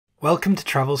Welcome to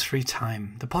Travels Through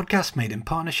Time, the podcast made in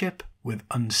partnership with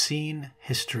Unseen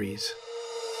Histories.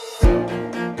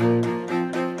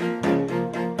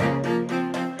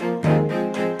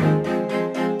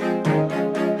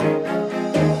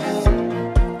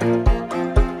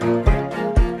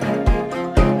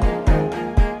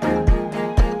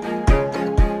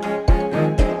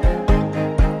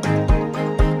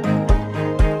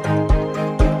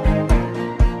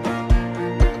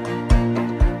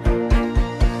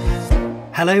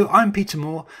 Hello, I'm Peter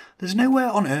Moore. There's nowhere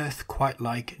on earth quite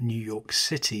like New York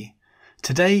City.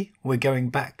 Today, we're going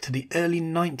back to the early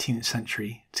 19th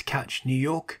century to catch New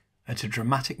York at a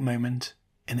dramatic moment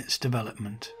in its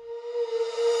development.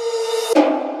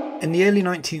 In the early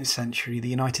 19th century, the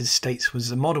United States was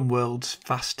the modern world's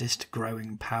fastest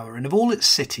growing power, and of all its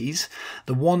cities,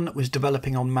 the one that was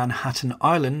developing on Manhattan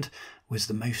Island was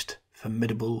the most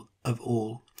formidable of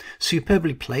all.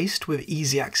 Superbly placed with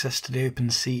easy access to the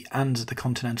open sea and the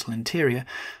continental interior,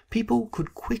 people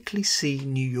could quickly see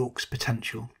New York's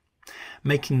potential.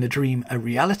 Making the dream a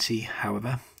reality,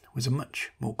 however, was a much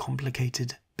more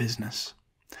complicated business.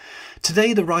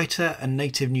 Today, the writer and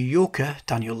native New Yorker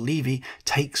Daniel Levy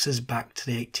takes us back to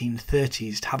the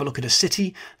 1830s to have a look at a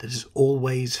city that has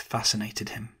always fascinated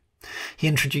him. He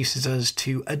introduces us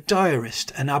to a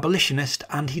diarist, an abolitionist,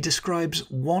 and he describes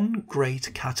one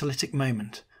great catalytic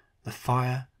moment, the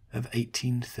fire of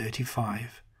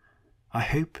 1835. I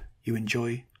hope you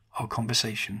enjoy our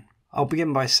conversation. I'll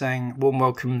begin by saying warm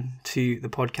welcome to the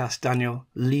podcast, Daniel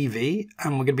Levy,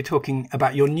 and we're going to be talking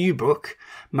about your new book,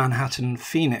 Manhattan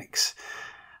Phoenix,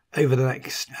 over the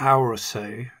next hour or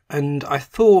so. And I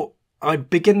thought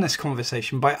I'd begin this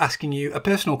conversation by asking you a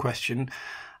personal question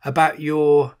about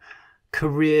your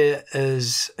career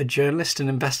as a journalist, an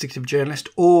investigative journalist,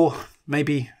 or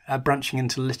maybe branching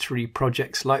into literary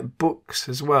projects like books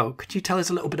as well. Could you tell us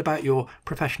a little bit about your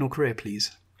professional career,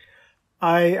 please?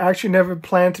 I actually never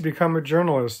planned to become a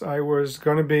journalist. I was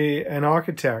going to be an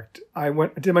architect. I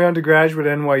did my undergraduate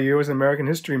at NYU as an American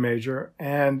history major,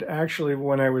 and actually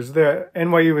when I was there,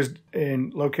 NYU was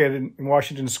located in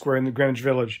Washington Square in the Greenwich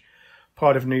Village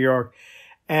part of New York.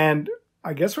 And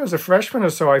I guess when I was a freshman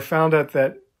or so, I found out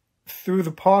that through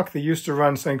the park, they used to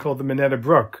run something called the Minetta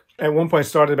Brook. At one point,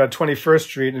 started about 21st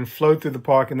Street and flowed through the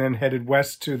park and then headed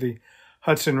west to the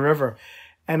Hudson River.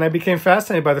 And I became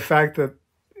fascinated by the fact that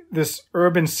this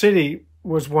urban city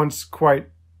was once quite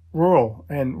rural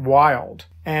and wild.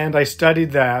 And I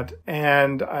studied that.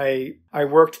 And I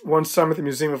worked one summer at the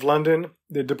Museum of London,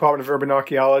 the Department of Urban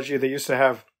Archaeology. They used to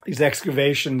have these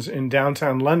excavations in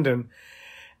downtown London.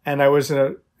 And I was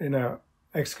in a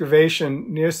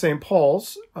excavation near St.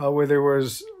 Paul's, where there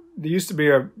used to be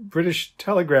a British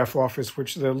telegraph office,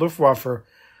 which the Luftwaffe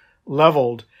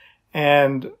leveled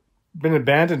and been an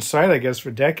abandoned site, I guess,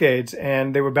 for decades.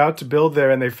 And they were about to build there,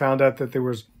 and they found out that there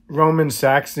was Roman,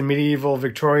 Saxon, medieval,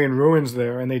 Victorian ruins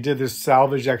there, and they did this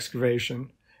salvage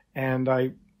excavation. And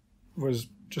I was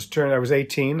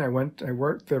 18. I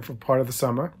worked there for part of the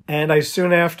summer. And I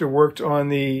soon after worked on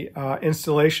the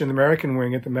installation, the American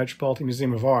wing at the Metropolitan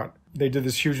Museum of Art. They did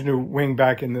this huge new wing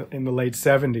back in the late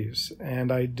 70s, and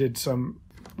I did some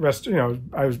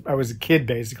I was a kid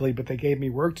basically, but they gave me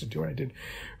work to do, and I did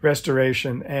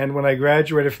restoration. And when I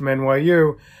graduated from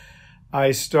NYU,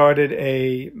 I started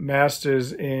a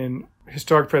master's in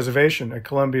historic preservation at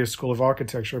Columbia School of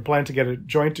Architecture. I planned to get a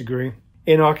joint degree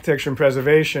in architecture and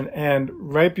preservation, and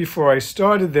right before I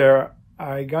started there,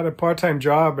 I got a part-time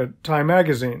job at Time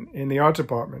magazine in the art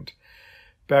department,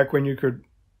 back when you could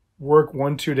work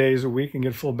 1-2 days a week and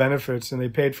get full benefits, and they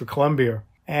paid for Columbia.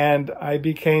 And I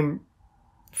became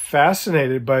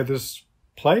fascinated by this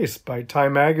place, by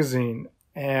Time magazine.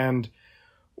 And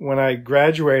when I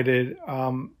graduated,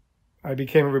 I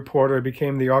became a reporter. I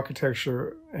became the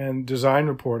architecture and design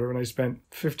reporter, and I spent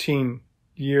 15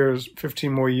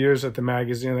 more years at the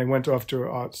magazine. I went off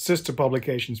to sister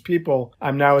publications, People.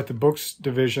 I'm now at the books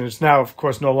division. It's now, of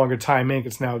course, no longer Time Inc.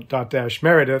 It's now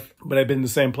Meredith, but I've been in the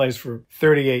same place for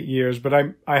 38 years. But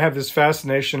I have this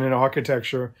fascination in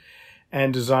architecture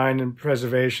and design and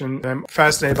preservation. I'm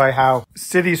fascinated by how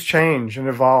cities change and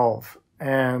evolve.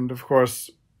 And of course,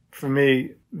 for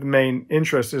me, the main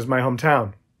interest is my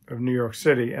hometown of New York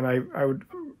City. And I would,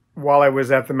 while I was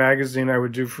at the magazine, I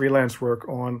would do freelance work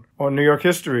on New York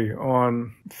history,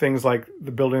 on things like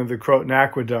the building of the Croton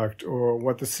Aqueduct, or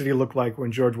what the city looked like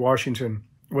when George Washington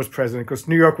was president. Because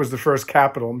New York was the first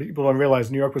capital. People don't realize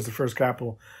New York was the first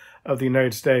capital of the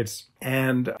United States.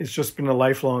 And it's just been a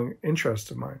lifelong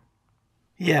interest of mine.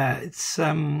 Yeah, it's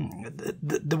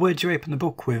the words you open the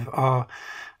book with are,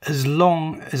 as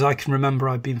long as I can remember,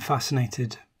 I've been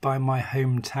fascinated by my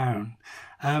hometown.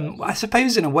 I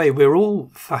suppose in a way we're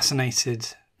all fascinated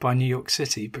by New York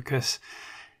City because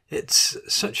it's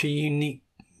such a unique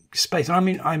space. And I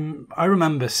mean, I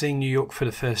remember seeing New York for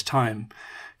the first time,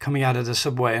 coming out of the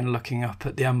subway and looking up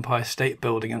at the Empire State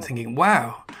Building and thinking,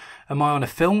 wow, am I on a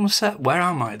film set? Where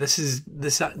am I? This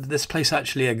place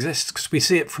actually exists, because we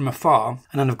see it from afar,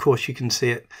 and then of course you can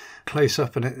see it close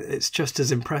up, and it's just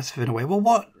as impressive in a way. Well,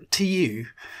 what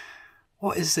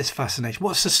is this fascination?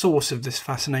 What's the source of this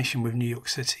fascination with New York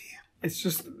City? It's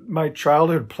just my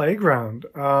childhood playground.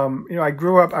 I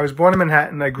was born in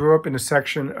Manhattan. I grew up in a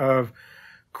section of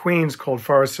Queens called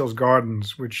Forest Hills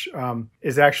Gardens, which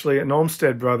is actually an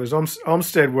Olmsted Brothers.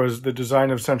 Olmsted was the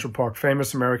designer of Central Park,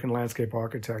 famous American landscape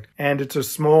architect. And it's a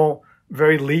small,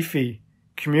 very leafy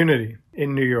community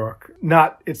in New York.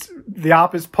 It's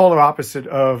the polar opposite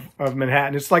of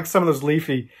Manhattan. It's like some of those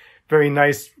leafy, very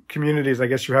nice communities I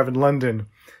guess you have in London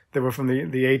that were from the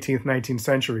 18th, 19th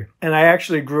century. And I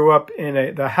actually grew up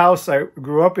the house I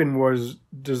grew up in was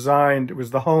it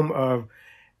was the home of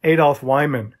Adolph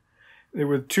Wyman. There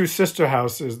were two sister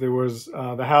houses. There was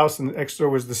the house, and next door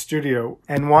was the studio.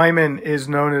 And Wyman is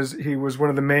known as, he was one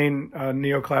of the main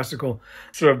neoclassical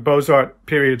sort of Beaux-Arts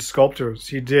period sculptors.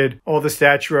 He did all the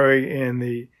statuary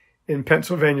in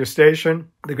Pennsylvania Station,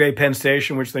 the Great Penn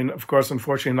Station, which they, of course,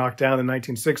 unfortunately knocked down in the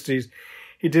 1960s.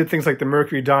 He did things like the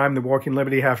Mercury Dime, the Walking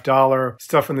Liberty Half Dollar,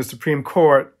 stuff in the Supreme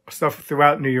Court, stuff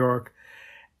throughout New York.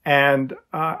 And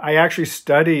I actually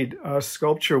studied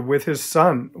sculpture with his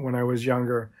son when I was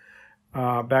younger.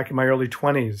 Back in my early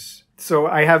 20s. So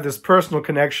I have this personal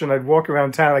connection. I'd walk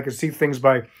around town. I could see things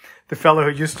by the fellow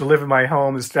who used to live in my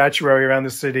home, the statuary around the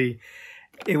city.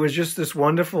 It was just this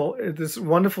wonderful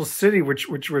city, which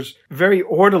was very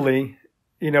orderly,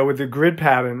 with the grid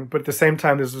pattern, but at the same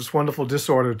time, there's this wonderful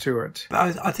disorder to it.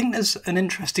 I think there's an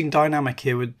interesting dynamic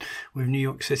here with New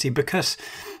York City because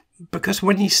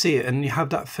when you see it and you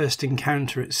have that first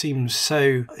encounter, it seems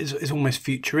it's almost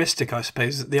futuristic, I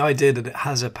suppose. The idea that it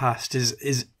has a past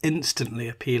is instantly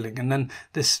appealing. And then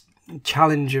this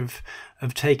challenge of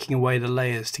taking away the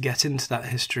layers to get into that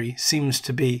history seems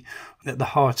to be at the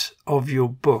heart of your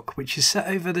book, which is set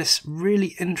over this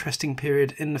really interesting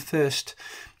period in the first...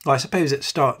 Well, I suppose it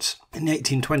starts in the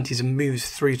 1820s and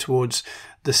moves through towards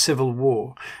the Civil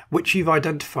War, which you've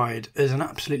identified as an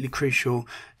absolutely crucial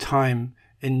time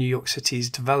in New York City's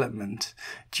development.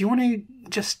 Do you want to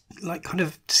just kind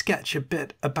of sketch a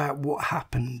bit about what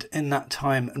happened in that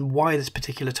time and why this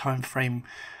particular time frame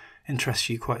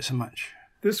interests you quite so much?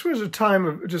 This was a time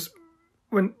of just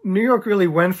when New York really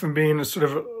went from being a sort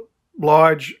of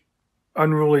large,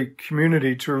 unruly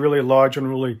community to a really large,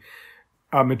 unruly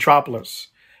metropolis.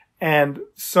 And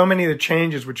so many of the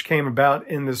changes which came about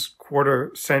in this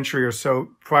quarter century or so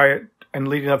prior and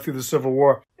leading up through the Civil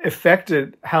War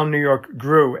affected how New York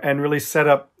grew and really set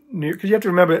up because you have to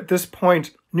remember at this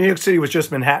point, New York City was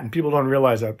just Manhattan. People don't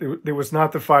realize that. There was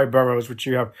not the five boroughs, which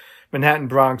you have Manhattan,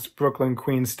 Bronx, Brooklyn,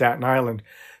 Queens, Staten Island.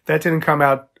 That didn't come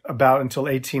about until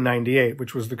 1898,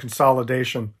 which was the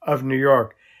consolidation of New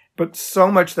York. But so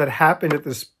much that happened at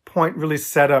this point really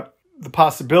set up the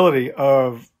possibility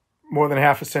of more than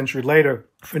half a century later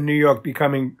for New York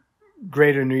becoming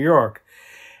Greater New York.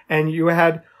 And you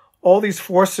had all these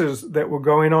forces that were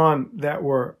going on that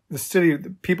were the city,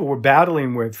 the people were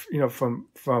battling with,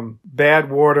 from bad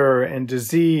water and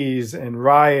disease and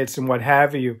riots and what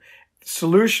have you.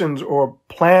 Solutions or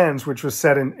plans which were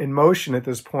set in motion at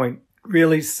this point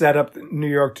really set up New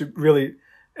York to really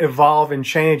evolve and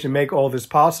change and make all this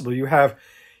possible. You had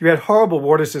horrible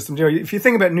water systems. If you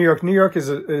think about New York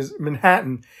is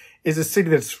Manhattan is a city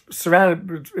that's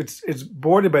surrounded, it's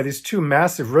bordered by these two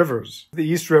massive rivers, the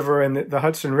East River and the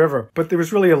Hudson River. But there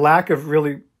was really a lack of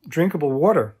really drinkable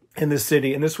water in the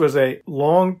city. And this was a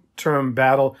long-term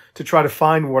battle to try to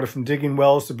find water, from digging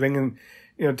wells to bringing,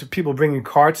 to people bringing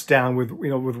carts down with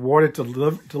water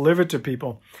to deliver to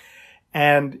people.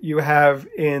 And you have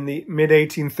in the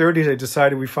mid-1830s, they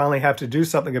decided we finally have to do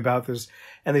something about this.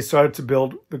 And they started to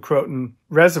build the Croton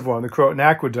Reservoir, the Croton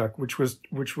Aqueduct, which was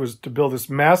to build this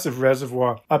massive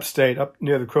reservoir upstate, up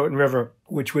near the Croton River,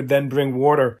 which would then bring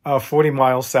water 40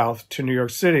 miles south to New York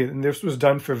City. And this was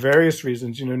done for various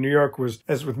reasons. New York was,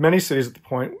 as with many cities at the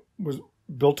point, was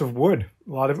built of wood.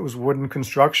 A lot of it was wooden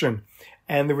construction.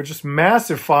 And there were just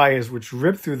massive fires which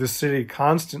ripped through the city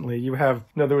constantly.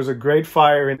 There was a great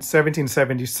fire in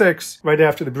 1776, right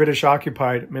after the British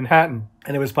occupied Manhattan.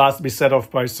 And it was possibly set off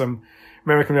by some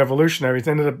American revolutionaries.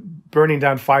 It ended up burning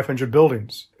down 500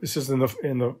 buildings. This is in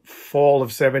the fall of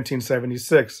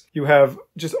 1776. You have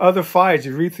just other fires.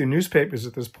 You read through newspapers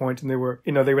at this point, and they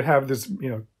would have this,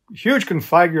 huge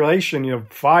conflagration,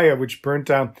 fire, which burnt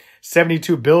down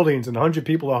 72 buildings and 100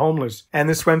 people are homeless. And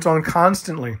this went on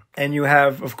constantly. And you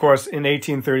have, of course, in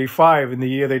 1835, in the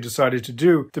year they decided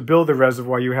to build the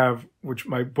reservoir, you have, which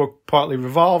my book partly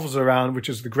revolves around, which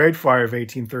is the Great Fire of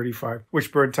 1835,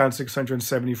 which burnt down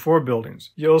 674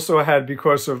 buildings. You also had,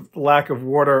 because of lack of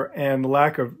water and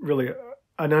lack of really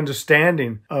an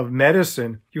understanding of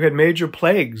medicine, you had major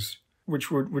plagues which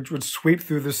would sweep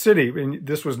through the city. And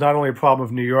this was not only a problem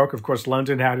of New York. Of course,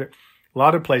 London had it. A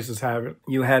lot of places have it.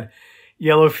 You had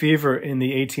yellow fever in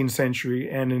the 18th century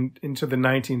and into the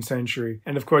 19th century.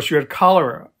 And of course, you had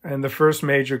cholera. And the first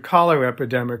major cholera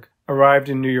epidemic arrived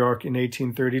in New York in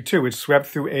 1832. It swept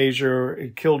through Asia.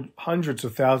 It killed hundreds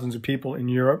of thousands of people in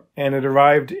Europe. And it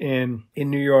arrived in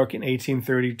New York in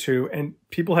 1832. And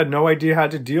people had no idea how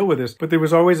to deal with this. But there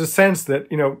was always a sense that,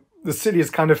 the city is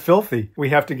kind of filthy. We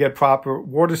have to get proper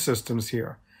water systems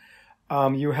here.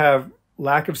 You have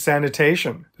lack of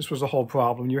sanitation. This was a whole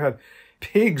problem. You had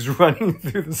pigs running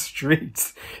through the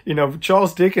streets.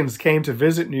 Charles Dickens came to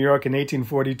visit New York in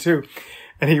 1842,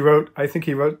 and he wrote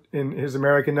in his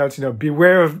American Notes,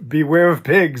 beware of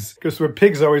pigs, because there were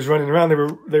pigs always running around.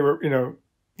 They were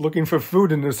looking for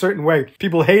food in a certain way.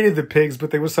 People hated the pigs,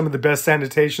 but they were some of the best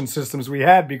sanitation systems we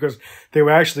had because they were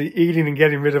actually eating and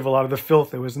getting rid of a lot of the filth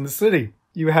that was in the city.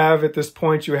 You have, at this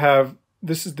point,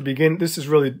 this is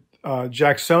really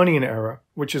Jacksonian era,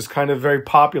 which is kind of very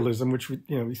populism, which we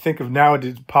think of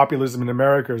nowadays. Populism in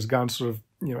America has gone sort of,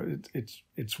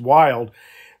 it's wild.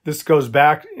 This goes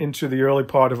back into the early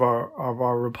part of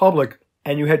our republic,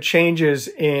 and you had changes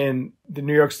in the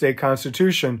New York State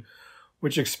Constitution,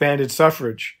 which expanded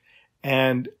suffrage.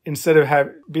 And instead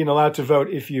of being allowed to vote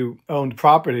if you owned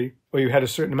property or you had a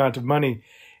certain amount of money,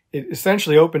 it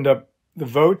essentially opened up the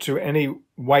vote to any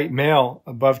white male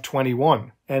above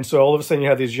 21. And so all of a sudden you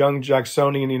have these young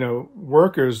Jacksonian,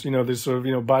 workers, these sort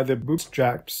of, by the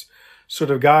bootstraps sort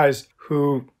of guys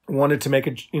who wanted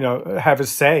to have a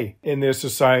say in their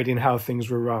society and how things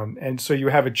were run. And so you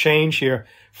have a change here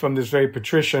from this very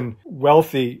patrician,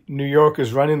 wealthy New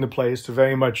Yorkers running the place to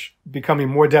very much becoming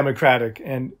more democratic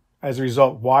and, as a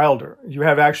result, wilder. You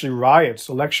have actually riots,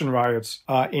 election riots,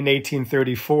 in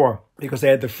 1834 because they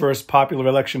had the first popular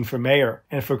election for mayor.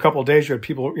 And for a couple of days, you had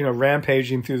people,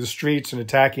 rampaging through the streets and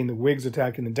attacking the Whigs,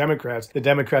 attacking the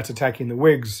Democrats attacking the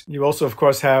Whigs. You also, of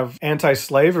course, have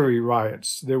anti-slavery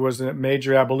riots. There was a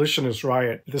major abolitionist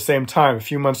riot at the same time, a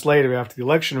few months later after the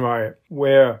election riot,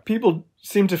 where people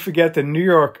seem to forget that New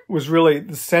York was really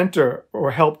the center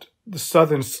or helped the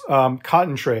southern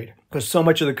cotton trade, because so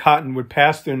much of the cotton would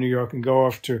pass through New York and go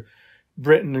off to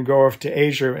Britain and go off to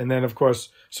Asia. And then, of course,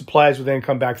 supplies would then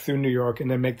come back through New York and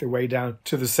then make their way down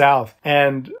to the South.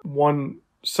 And one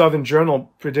Southern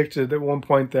Journal predicted at one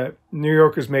point that New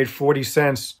Yorkers made 40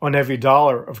 cents on every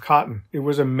dollar of cotton. It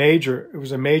was a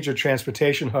major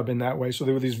transportation hub in that way. So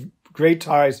there were these great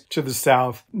ties to the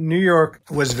South. New York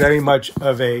was very much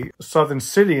of a Southern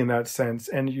city in that sense.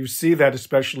 And you see that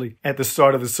especially at the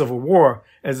start of the Civil War.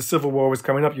 As the Civil War was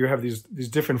coming up, you have these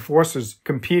different forces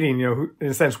competing, in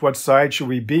a sense, what side should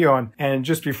we be on? And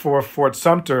just before Fort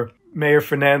Sumter, Mayor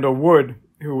Fernando Wood,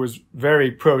 who was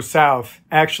very pro-South,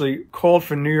 actually called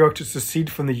for New York to secede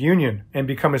from the Union and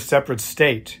become a separate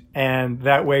state. And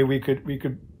that way we could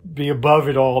be above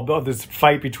it all, above this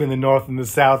fight between the North and the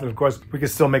South. And of course, we could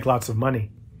still make lots of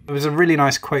money. It was a really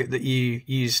nice quote that you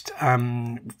used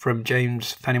from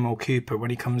James Fenimore Cooper when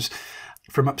he comes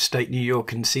from upstate New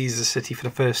York and sees the city for the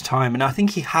first time. And I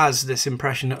think he has this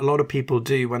impression that a lot of people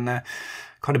do when they're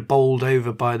kind of bowled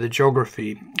over by the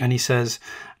geography. And he says,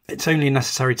 it's only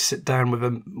necessary to sit down with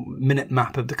a minute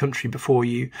map of the country before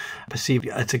you perceive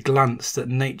at a glance that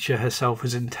nature herself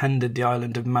has intended the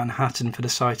island of Manhattan for the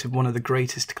site of one of the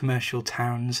greatest commercial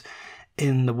towns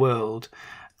in the world.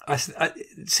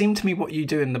 It seemed to me what you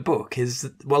do in the book is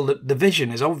that, well, the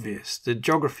vision is obvious. The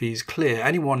geography is clear.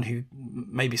 Anyone who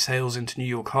maybe sails into New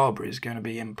York Harbour is going to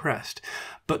be impressed.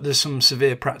 But there's some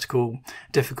severe practical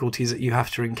difficulties that you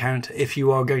have to encounter if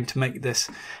you are going to make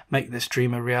this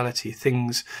dream a reality.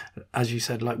 Things, as you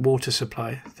said, like water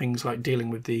supply, things like dealing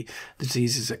with the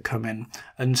diseases that come in,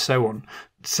 and so on.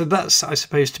 So that's, I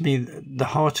suppose, to me, the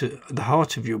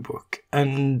heart of your book.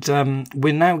 And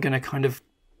we're now going to kind of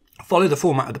follow the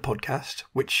format of the podcast,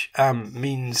 which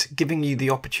means giving you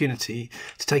the opportunity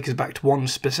to take us back to one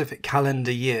specific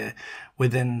calendar year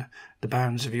within the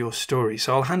bounds of your story.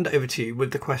 So I'll hand it over to you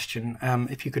with the question,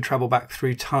 if you could travel back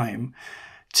through time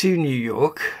to New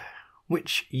York,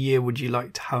 which year would you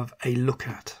like to have a look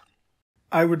at?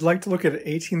 I would like to look at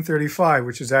 1835,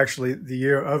 which is actually the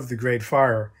year of the Great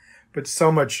Fire. But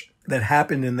so much that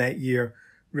happened in that year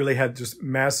really had just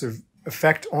massive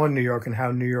effect on New York and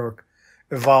how New York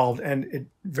evolved. And it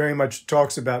very much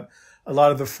talks about a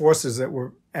lot of the forces that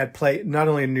were at play, not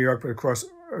only in New York, but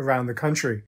around the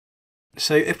country.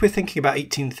 So if we're thinking about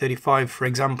 1835, for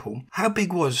example, how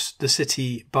big was the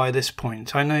city by this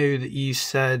point? I know that you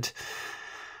said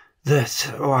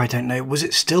that, I don't know, was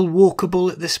it still walkable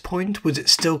at this point? Was it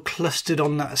still clustered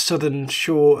on that southern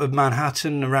shore of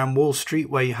Manhattan around Wall Street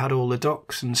where you had all the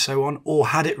docks and so on? Or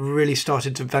had it really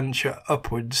started to venture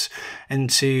upwards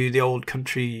into the old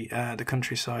country, the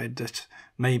countryside that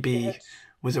maybe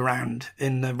was around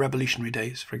in the revolutionary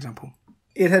days, for example?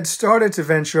 It had started to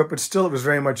venture up, but still it was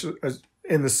very much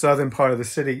in the southern part of the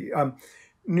city.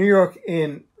 New York,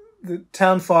 in the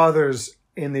town fathers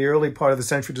in the early part of the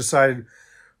century decided,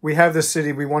 we have this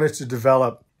city, we want it to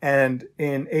develop. And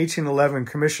in 1811,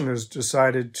 commissioners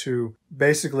decided to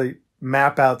basically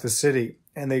map out the city,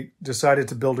 and they decided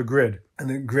to build a grid. And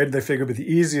the grid, they figured, would be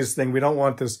the easiest thing. We don't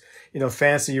want this,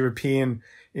 fancy European,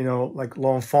 like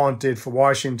L'Enfant did for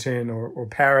Washington or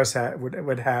Paris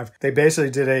would have. They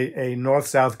basically did a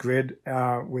north-south grid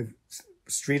with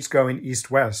streets going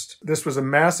east-west. This was a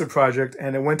massive project,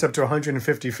 and it went up to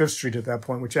 155th Street at that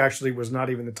point, which actually was not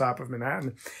even the top of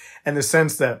Manhattan. And the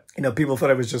sense that, people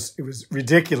thought it was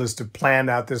ridiculous to plan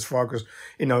out this far because,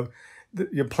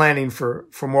 you're planning for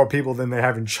more people than they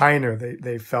have in China,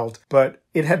 they felt. But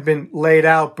it had been laid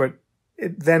out, but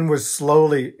it then was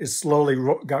slowly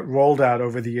got rolled out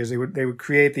over the years. They would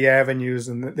create the avenues,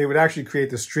 and they would actually create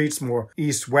the streets more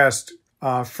east-west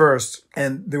first.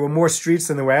 And there were more streets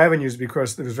than there were avenues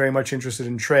because they was very much interested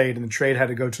in trade, and the trade had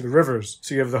to go to the rivers.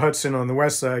 So you have the Hudson on the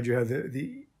west side, you have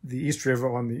the East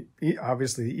River on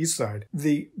obviously the east side.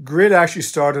 The grid actually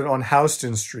started on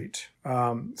Houston Street.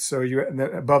 So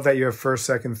above that you have First,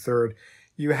 Second, Third.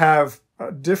 You have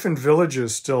different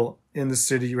villages still in the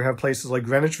city. You have places like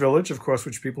Greenwich Village, of course,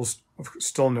 which people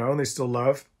still know and they still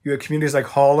love. You had communities like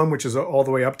Harlem, which is all the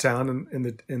way uptown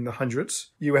in the hundreds.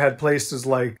 You had places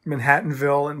like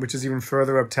Manhattanville, which is even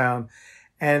further uptown.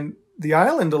 And the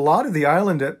island, a lot of the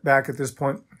island back at this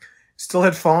point, still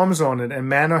had farms on it and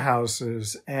manor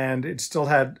houses, and it still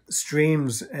had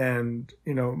streams and,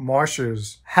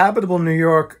 marshes. Habitable New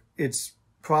York, it's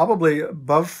probably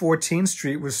above 14th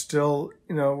Street was still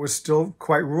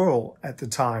quite rural at the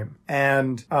time.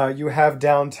 And you have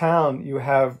downtown, you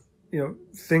have,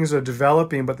 things are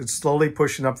developing, but it's slowly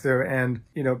pushing up there, and,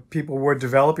 people were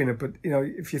developing it. But,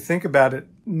 if you think about it,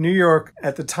 New York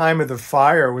at the time of the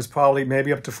fire was probably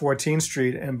maybe up to 14th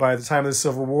Street. And by the time of the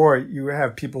Civil War, you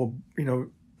have people,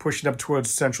 pushing up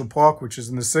towards Central Park, which is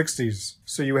in the 60s.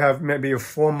 So you have maybe a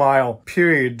 4-mile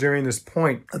period during this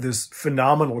point of this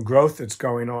phenomenal growth that's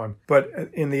going on. But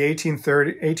in the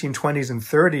 1820s and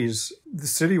 30s, the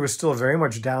city was still very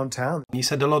much downtown. You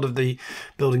said a lot of the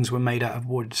buildings were made out of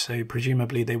wood, so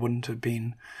presumably they wouldn't have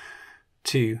been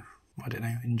too,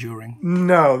 enduring.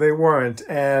 No, they weren't.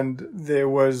 And there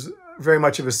was very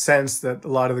much of a sense that a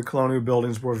lot of the colonial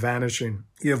buildings were vanishing.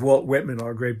 You have Walt Whitman,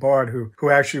 our great bard, who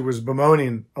actually was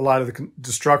bemoaning a lot of the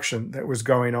destruction that was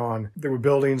going on. There were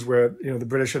buildings where, the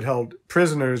British had held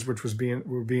prisoners, which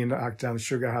were being knocked down, the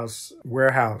Sugar House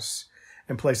warehouse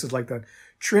and places like that.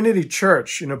 Trinity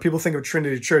Church, people think of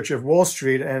Trinity Church. You have Wall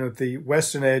Street, and at the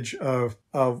western edge of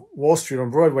Wall Street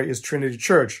on Broadway is Trinity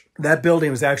Church. That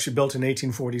building was actually built in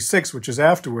 1846, which is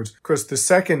afterwards. Of course, the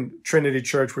second Trinity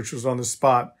Church, which was on the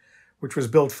spot, which was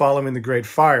built following the Great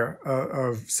Fire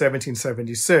of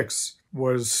 1776,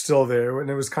 was still there, and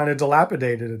it was kind of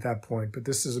dilapidated at that point. But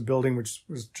this is a building which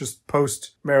was just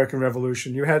post-American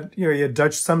Revolution. You had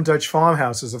some Dutch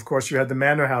farmhouses. Of course, you had the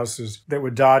manor houses that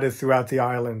were dotted throughout the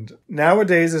island.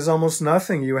 Nowadays, there's almost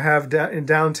nothing. You have in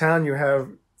downtown, you have,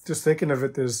 just thinking of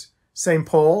it, there's St.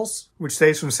 Paul's, which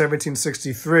dates from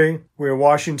 1763, where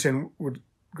Washington would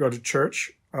go to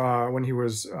church when he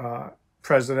was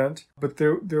president. But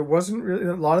there wasn't really,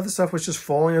 a lot of the stuff was just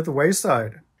falling at the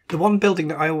wayside. The one building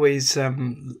that I always,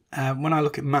 when I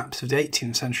look at maps of the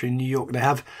 18th century in New York, they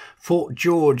have Fort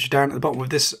George down at the bottom with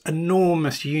this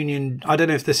enormous Union. I don't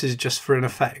know if this is just for an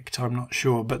effect, I'm not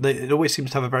sure, but it always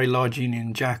seems to have a very large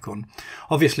Union Jack on.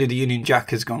 Obviously, the Union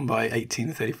Jack has gone by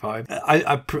 1835.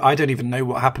 I don't even know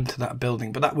what happened to that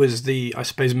building, but that was the, I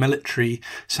suppose, military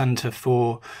centre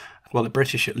for, well, the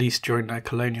British at least during their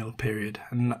colonial period.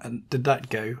 And did that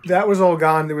go? That was all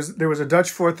gone. There was a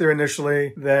Dutch fort there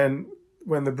initially. Then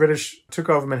when the British took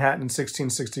over Manhattan in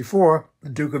 1664, the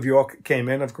Duke of York came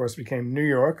in, of course, became New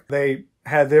York. They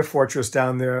had their fortress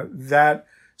down there. That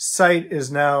site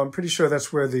is now, I'm pretty sure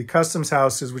that's where the Customs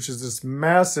House is, which is this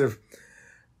massive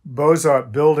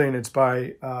Beaux-Arts building. It's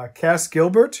by Cass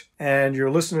Gilbert, and your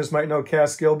listeners might know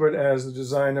Cass Gilbert as the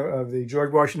designer of the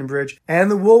George Washington Bridge and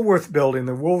the Woolworth Building.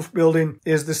 The Woolworth Building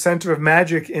is the center of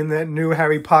magic in the new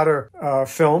Harry Potter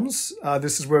films.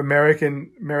 This is where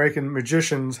American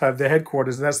magicians have their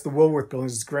headquarters. That's the Woolworth Building.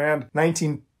 It's grand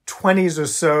 1920s or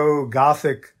so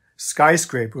Gothic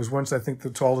skyscraper. It was once, I think,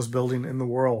 the tallest building in the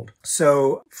world.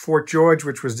 So Fort George,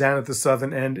 which was down at the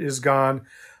southern end, is gone.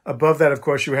 Above that, of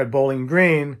course, you had Bowling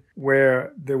Green,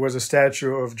 where there was a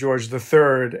statue of George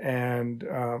III. And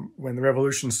when the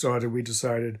revolution started, we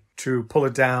decided to pull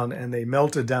it down, and they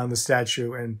melted down the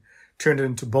statue and turned it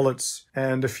into bullets.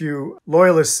 And a few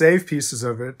loyalists saved pieces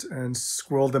of it and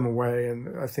squirreled them away.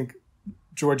 And I think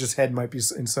George's head might be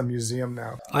in some museum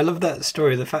now. I love that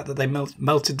story, the fact that they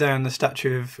melted down the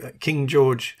statue of King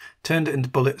George, turned it into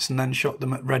bullets, and then shot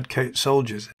them at redcoat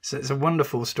soldiers. So it's a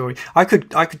wonderful story. I could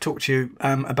talk to you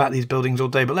about these buildings all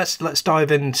day, but let's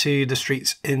dive into the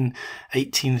streets in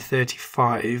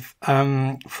 1835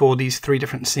 for these three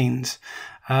different scenes.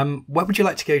 Where would you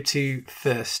like to go to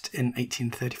first in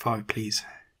 1835, please?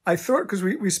 I thought, because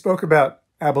we spoke about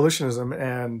abolitionism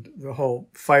and the whole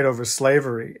fight over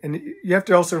slavery. And you have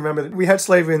to also remember that we had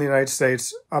slavery in the United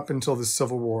States up until the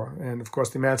Civil War. And of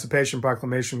course, the Emancipation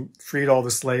Proclamation freed all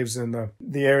the slaves in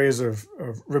the areas of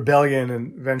rebellion,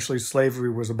 and eventually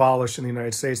slavery was abolished in the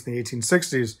United States in the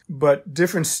 1860s. But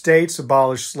different states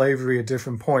abolished slavery at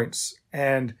different points.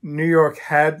 And New York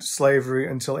had slavery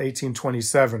until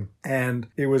 1827, and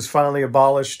it was finally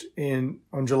abolished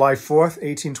on July 4th,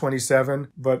 1827,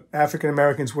 but African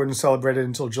Americans wouldn't celebrate it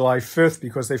until July 5th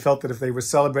because they felt that if they were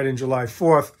celebrating July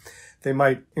 4th, they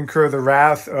might incur the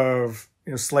wrath of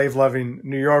slave-loving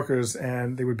New Yorkers,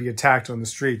 and they would be attacked on the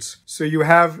streets. So you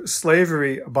have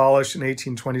slavery abolished in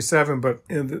 1827, but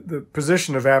the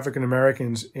position of African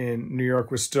Americans in New York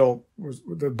was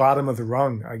the bottom of the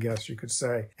rung, I guess you could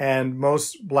say. And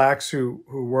most blacks who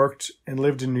worked and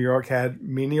lived in New York had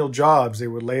menial jobs. They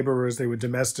were laborers, they were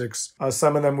domestics.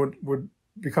 Some of them would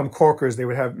become corkers. They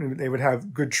would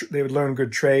learn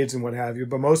good trades and what have you,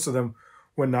 but most of them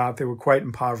were not. They were quite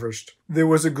impoverished. There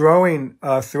was a growing,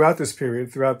 throughout this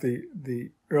period, throughout the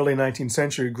early 19th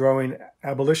century, growing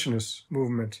abolitionist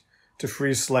movement to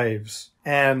free slaves.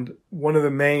 And one of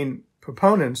the main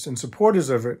proponents and supporters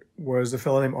of it was a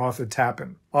fellow named Arthur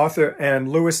Tappan. Arthur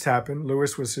and Lewis Tappan,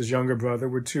 Lewis was his younger brother,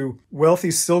 were two wealthy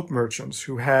silk merchants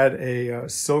who had a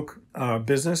silk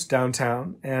business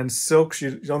downtown. And silks,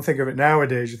 you don't think of it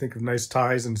nowadays, you think of nice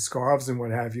ties and scarves and what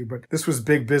have you, but this was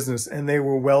big business, and they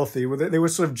were wealthy. They were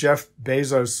sort of Jeff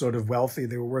Bezos sort of wealthy.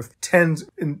 They were worth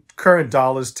in current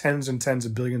dollars, tens and tens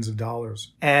of billions of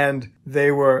dollars. And they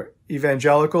were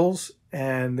evangelicals,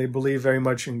 and they believe very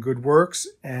much in good works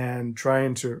and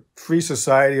trying to free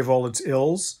society of all its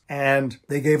ills. And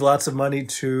they gave lots of money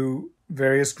to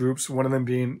various groups, one of them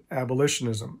being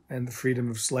abolitionism and the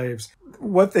freedom of slaves.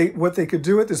 What they could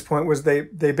do at this point was they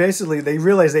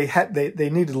realized they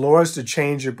needed laws to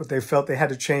change it, but they felt they had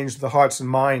to change the hearts and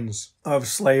minds of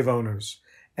slave owners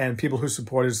and people who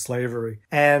supported slavery.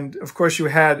 And of course,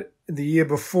 the year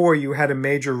before, you had a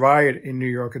major riot in New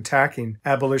York attacking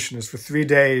abolitionists. For 3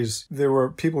 days, there were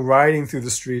people rioting through the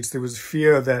streets. There was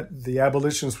fear that the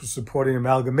abolitionists were supporting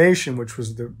amalgamation, which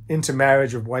was the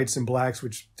intermarriage of whites and blacks,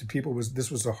 which to people this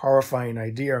was a horrifying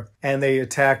idea. And they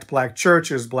attacked black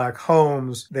churches, black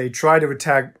homes. They tried to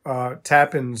attack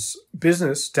Tappan's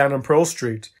business down on Pearl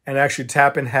Street. And actually,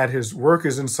 Tappan had his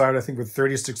workers inside, I think, with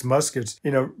 36 muskets,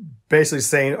 basically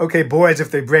saying, okay, boys, if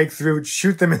they break through,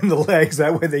 shoot them in the legs.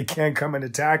 That way they can't come and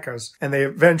attack us. And they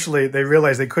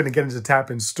realized they couldn't get into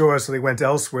Tappan's store, so they went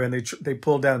elsewhere, and they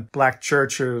pulled down black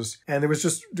churches. And there was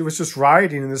just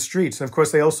rioting in the streets. And of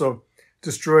course, they also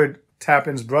destroyed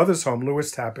Tappan's brother's home,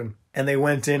 Lewis Tappan. And they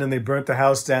went in and they burnt the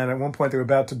house down. At one point, they were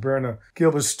about to burn a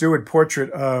Gilbert Stuart portrait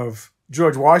of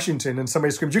George Washington, and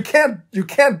somebody screamed, you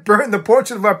can't burn the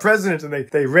portrait of our president. And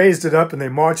they raised it up and they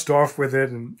marched off with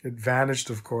it, and it vanished,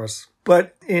 of course.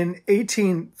 But in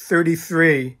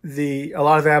 1833, a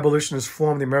lot of abolitionists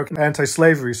formed the American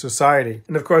Anti-Slavery Society.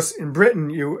 And of course, in Britain,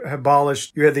 you had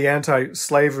the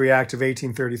Anti-Slavery Act of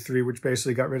 1833, which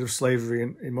basically got rid of slavery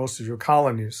in most of your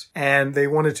colonies. And they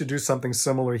wanted to do something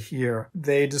similar here.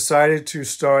 They decided to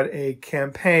start a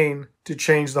campaign to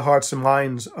change the hearts and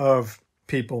minds of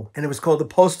people. And it was called the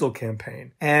Postal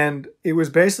Campaign. And it was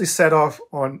basically set off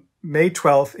on May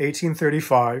 12th,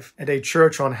 1835, at a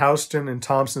church on Houston and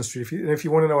Thompson Street. If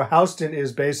you want to know, Houston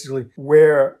is basically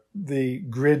where the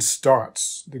grid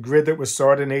starts. The grid that was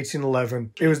started in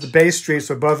 1811. It was the base street,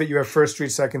 so above it you have 1st Street,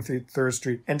 2nd Street, 3rd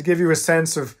Street. And to give you a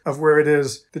sense of where it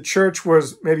is, the church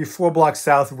was maybe 4 blocks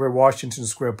south of where Washington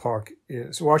Square Park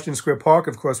is. Washington Square Park,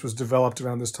 of course, was developed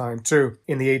around this time too,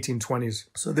 in the 1820s.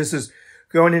 So this is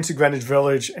going into Greenwich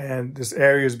Village, and this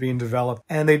area is being developed.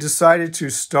 And they decided to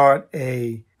start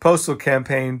a postal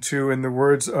campaign to, in the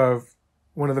words of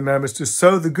one of the members, to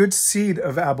sow the good seed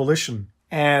of abolition.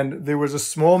 And there was a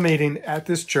small meeting at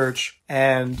this church,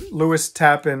 and Lewis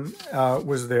Tappan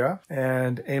was there,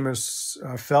 and Amos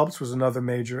Phelps was another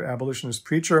major abolitionist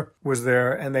preacher, was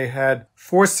there, and they had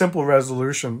 4 simple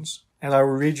resolutions. And I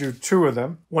will read you 2 of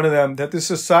them. One of them, that the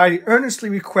society earnestly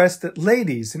requests that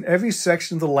ladies in every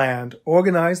section of the land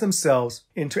organize themselves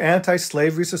into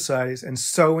anti-slavery societies and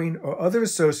sewing or other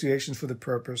associations for the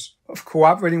purpose of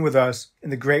cooperating with us in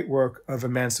the great work of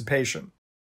emancipation.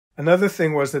 Another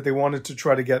thing was that they wanted to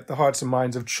try to get the hearts and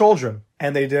minds of children.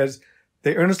 And they did.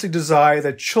 They earnestly desire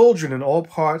that children in all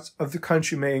parts of the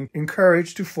country may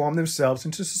encourage to form themselves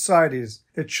into societies,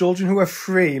 that children who are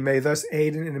free may thus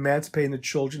aid in emancipating the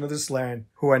children of this land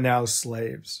who are now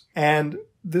slaves. And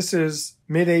this is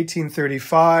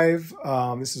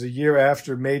mid-1835. This is a year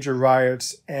after major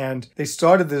riots, and they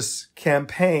started this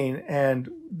campaign, and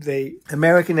the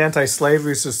American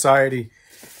Anti-Slavery Society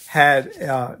had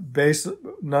a base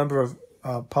number of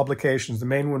publications, the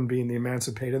main one being The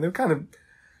Emancipator. They were kind of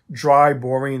dry,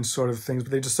 boring sort of things,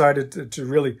 but they decided to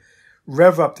really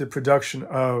rev up the production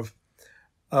of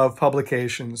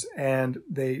publications, and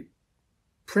they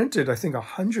printed, I think,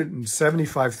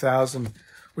 175,000,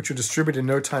 which were distributed in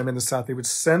no time in the South. They would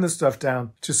send the stuff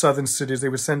down to southern cities. They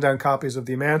would send down copies of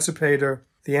The Emancipator,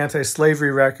 The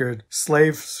Anti-Slavery Record,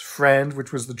 Slave's Friend,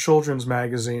 which was the children's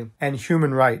magazine, and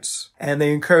Human Rights. And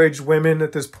they encouraged women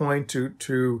at this point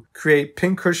to create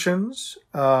pink cushions,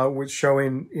 with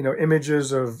showing,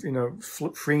 images of,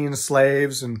 freeing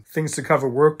slaves and things to cover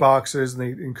work boxes. And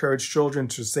they encouraged children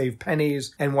to save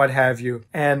pennies and what have you.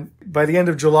 And by the end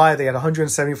of July, they had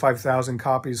 175,000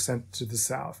 copies sent to the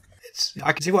South.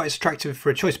 I can see why it's attractive for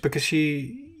a choice, because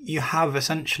you have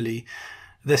essentially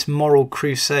this moral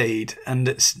crusade, and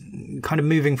it's kind of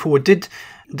moving forward. Did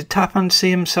Tappan see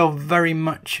himself very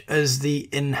much as the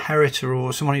inheritor,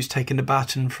 or someone who's taken the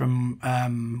baton from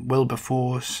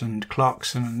Wilberforce and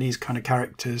Clarkson and these kind of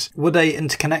characters? Were they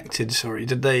interconnected?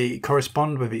 Did they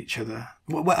correspond with each other?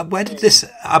 Where did this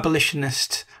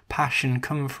abolitionist passion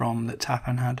come from that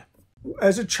Tappan had?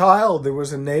 As a child, there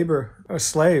was a neighbor, a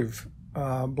slave,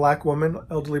 black woman,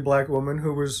 elderly black woman,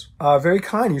 who was very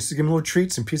kind. He used to give him little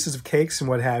treats and pieces of cakes and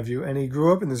what have you. And he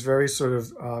grew up in this very sort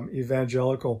of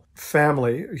evangelical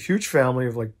family, a huge family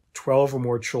of like 12 or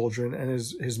more children. And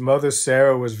his mother,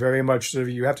 Sarah, was very much sort of,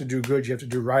 you have to do good, you have to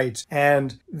do right.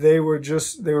 And they were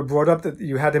brought up that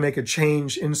you had to make a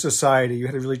change in society. You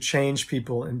had to really change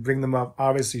people and bring them up,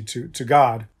 obviously, to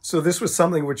God. So this was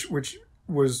something which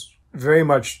was very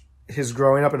much his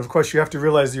growing up. And of course, you have to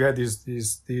realize you had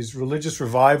these religious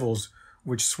revivals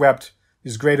which swept,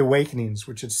 these great awakenings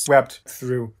which had swept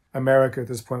through America at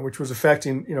this point, which was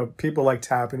affecting, people like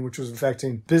Tappan, which was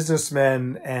affecting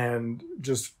businessmen and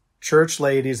just church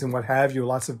ladies and what have you,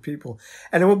 lots of people.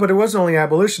 But it wasn't only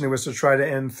abolition. It was to try to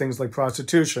end things like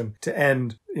prostitution, to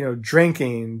end,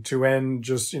 drinking, to end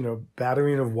just,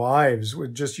 battering of wives.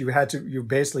 You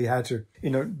basically had to,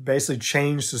 basically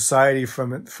change society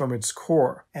from its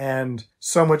core. And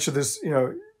so much of this,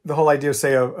 the whole idea,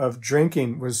 say, of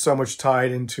drinking was so much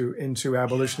tied into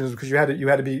abolitionism, because you had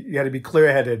to be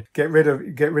clear-headed, get rid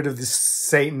of this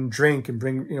Satan drink and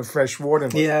bring fresh water.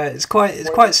 Yeah, it's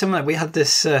quite similar. We had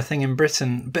this thing in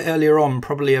Britain a bit earlier on,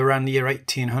 probably around the year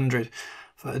 1800,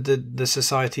 for the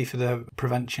Society for the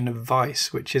Prevention of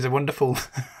Vice, which is a wonderful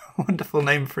wonderful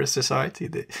name for a society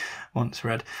that once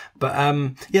read. But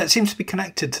it seems to be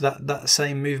connected to that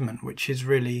same movement, which is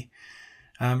really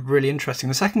interesting.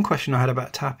 The second question I had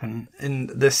about Tappan in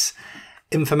this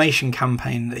information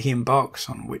campaign that he embarks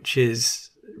on, which is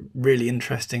really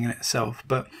interesting in itself,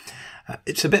 but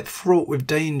it's a bit fraught with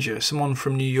danger. Someone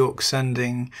from New York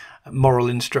sending moral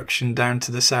instruction down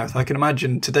to the South. I can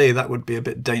imagine today that would be a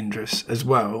bit dangerous as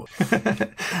well.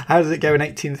 How did it go in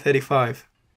 1835?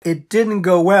 It didn't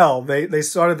go well. They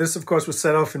started, this of course was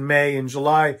set off in May. In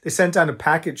July, they sent down a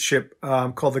packet ship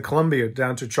called the Columbia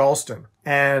down to Charleston.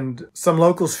 And some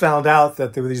locals found out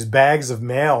that there were these bags of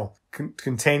mail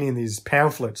containing these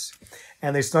pamphlets.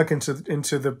 and they snuck into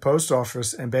the post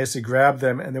office and basically grabbed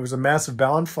them. And there was a massive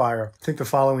bonfire, I think the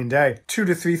following day.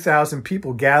 2,000 to 3,000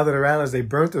 people gathered around as they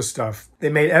burnt the stuff. They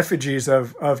made effigies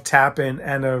of Tappan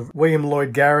and of William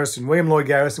Lloyd Garrison. William Lloyd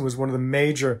Garrison was one of the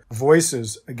major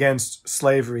voices against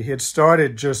slavery. He had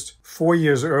started just 4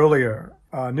 years earlier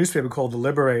a newspaper called The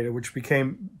Liberator, which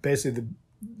became basically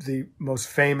the most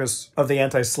famous of the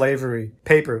anti-slavery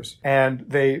papers. And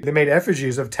they made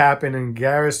effigies of Tappan and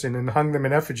Garrison and hung them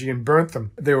in effigy and burnt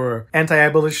them. There were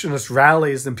anti-abolitionist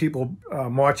rallies and people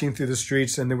marching through the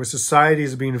streets, and there were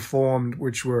societies being formed,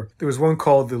 there was one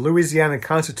called the Louisiana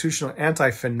Constitutional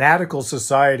Anti-Fanatical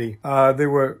Society. There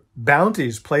were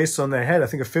bounties placed on their head. I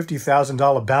think a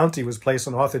 $50,000 bounty was placed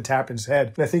on Arthur Tappan's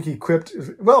head. And I think he quipped,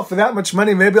 well, for that much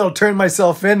money, maybe I'll turn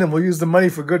myself in and we'll use the money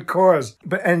for good cause.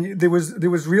 And there was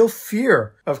real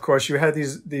fear. Of course, you had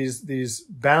these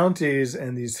bounties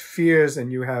and these fears,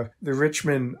 and you have the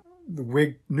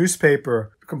Whig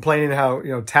newspaper complaining how,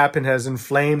 Tappan has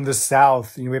inflamed the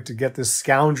South. We have to get this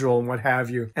scoundrel and what have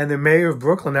you. And the mayor of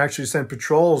Brooklyn actually sent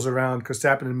patrols around, because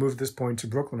Tappan had moved at this point to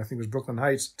Brooklyn, I think it was Brooklyn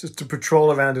Heights, just to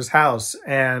patrol around his house.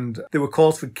 And there were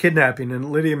calls for kidnapping. And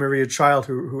Lydia Maria Child,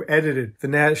 who edited the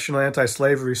National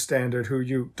Anti-Slavery Standard, who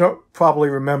you don't probably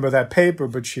remember that paper,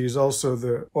 but she's also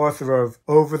the author of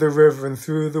Over the River and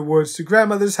Through the Woods to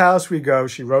Grandmother's House We Go.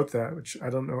 She wrote that, which I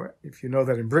don't know if you know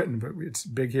that in Britain, but it's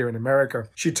big here in America.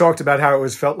 She talked about how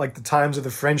it felt like the times of the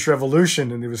French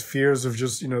Revolution, and there was fears of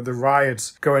just, the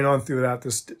riots going on throughout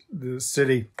the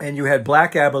city. And you had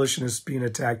black abolitionists being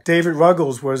attacked. David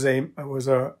Ruggles was a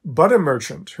butter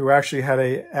merchant who actually had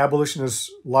a abolitionist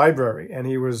library, and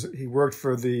he worked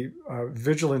for the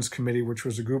Vigilance Committee, which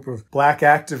was a group of black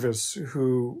activists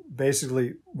who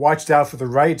basically watched out for the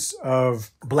rights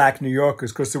of black New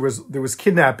Yorkers, because there was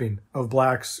kidnapping of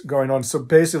blacks going on. So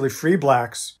basically free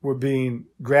blacks were being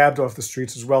grabbed off the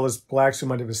streets, as well as blacks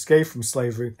who might have escaped from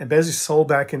slavery, and basically sold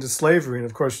back into slavery. And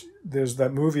of course, there's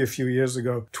that movie a few years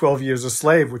ago, 12 Years a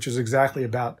Slave, which is exactly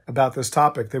about this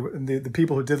topic. The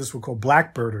people who did this were called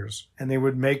blackbirders, and they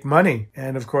would make money.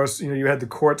 And of course, you had the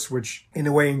courts, which in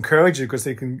a way encourage it, because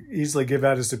they can easily give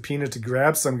out a subpoena to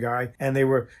grab some guy. And they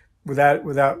were,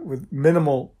 with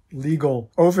minimal legal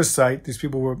oversight, these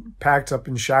people were packed up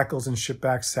in shackles and shipped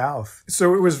back south.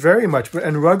 So it was very much,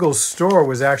 and Ruggles' store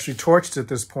was actually torched at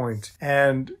this point.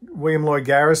 And William Lloyd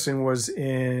Garrison was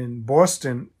in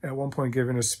Boston at one point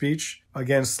giving a speech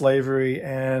against slavery,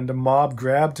 and a mob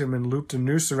grabbed him and looped a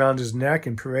noose around his neck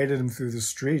and paraded him through the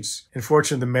streets.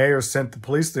 Unfortunately, the mayor sent the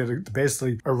police there to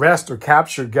basically arrest or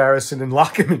capture Garrison and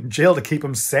lock him in jail to keep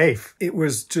him safe. It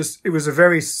was a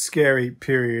very scary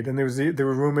period. And there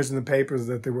were rumors in the papers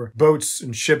that there were boats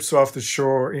and ships off the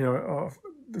shore,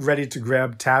 ready to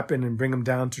grab Tappan and bring him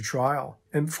down to trial.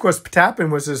 And of course, Tappan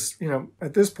was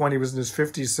at this point, he was in his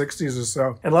 50s, 60s or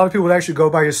so. And a lot of people would actually go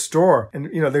by his store. And,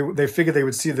 they figured they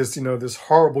would see this, this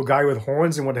horrible guy with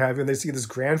horns and what have you. And they see this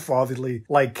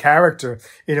grandfatherly-like character,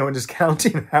 in his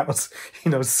counting house,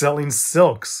 selling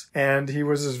silks. And he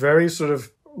was this very sort of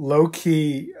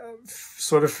low-key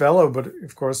sort of fellow. But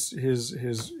of course,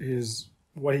 his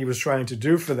what he was trying to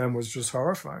do for them was just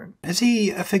horrifying. Is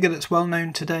he a figure that's well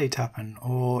known today, Tappan,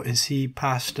 or is he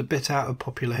passed a bit out of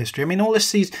popular history? I mean, all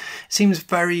this seems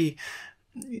very...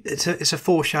 It's a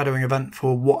foreshadowing event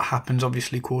for what happens,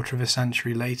 obviously, quarter of a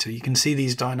century later. You can see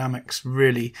these dynamics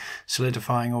really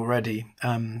solidifying already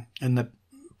in the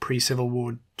pre-Civil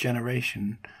War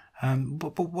generation.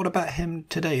 But what about him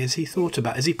today? Is he thought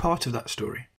about? Is he part of that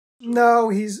story? No,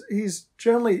 he's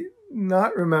generally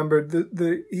not remembered.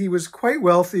 He was quite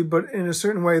wealthy, but in a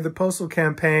certain way, the postal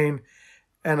campaign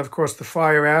and, of course, the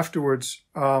fire afterwards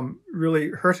really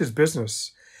hurt his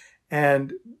business.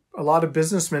 And a lot of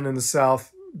businessmen in the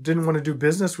South didn't want to do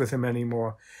business with him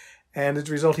anymore. And as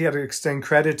a result, he had to extend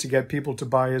credit to get people to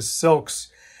buy his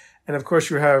silks. And of course,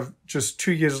 you have just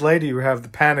 2 years later, you have the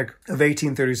Panic of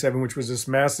 1837, which was this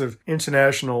massive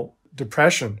international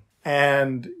depression.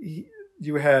 And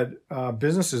you had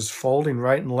businesses folding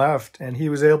right and left, and he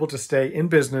was able to stay in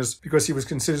business because he was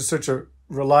considered such a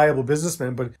reliable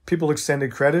businessman, but people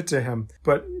extended credit to him.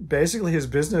 But basically his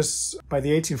business by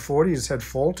the 1840s had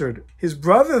faltered. His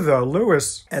brother, though,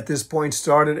 Lewis, at this point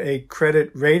started a credit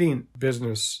rating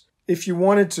business. If you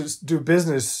wanted to do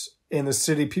business in the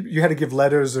city, you had to give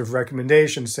letters of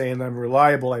recommendation saying, I'm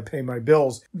reliable, I pay my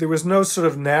bills. There was no sort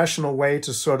of national way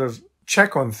to sort of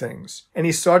check on things. And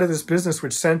he started this business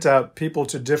which sent out people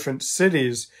to different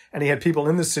cities, and he had people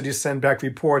in the city send back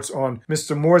reports on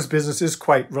Mr. Moore's business is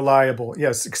quite reliable.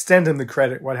 Yes, extend him the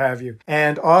credit, what have you.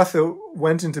 And Arthur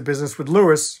went into business with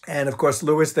Lewis, and of course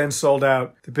Lewis then sold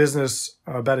out the business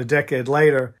about a decade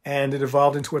later, and it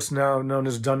evolved into what's now known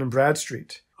as Dun &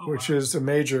 Bradstreet, which is a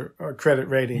major credit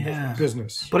rating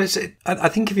business. But I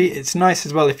think it's nice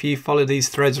as well if you follow these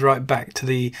threads right back to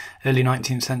the early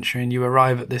 19th century and you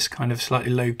arrive at this kind of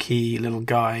slightly low-key little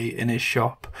guy in his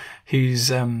shop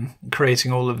who's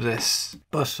creating all of this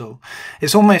bustle.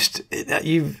 It's almost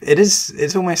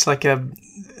it's almost like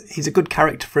he's a good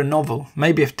character for a novel.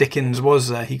 Maybe if Dickens was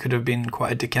there, he could have been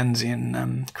quite a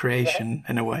Dickensian creation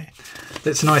in a way.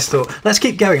 It's a nice thought. Let's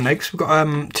keep going, though, because we've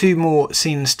got 2 more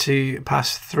scenes to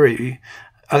pass through.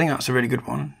 I think that's a really good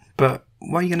one. But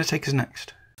where are you going to take us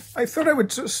next? I thought I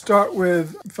would start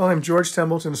with a fellow named George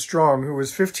Templeton Strong, who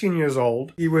was 15 years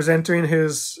old. He was entering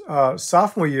his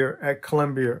sophomore year at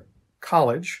Columbia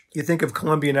College. You think of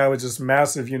Columbia now as this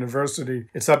massive university.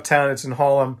 It's uptown, it's in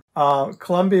Harlem.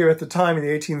 Columbia at the time in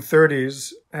the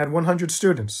 1830s had 100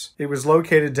 students. It was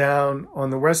located down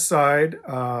on the west side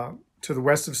to the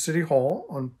west of City Hall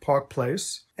on Park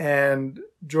Place. And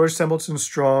George Templeton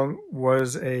Strong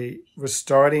was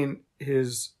starting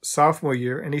his sophomore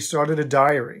year, and he started a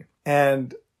diary.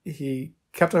 And he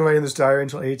kept on writing this diary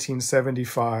until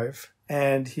 1875.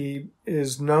 And he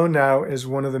is known now as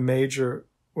one of the major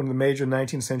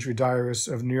 19th century diarists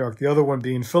of New York. The other one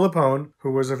being Philip Hone,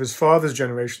 who was of his father's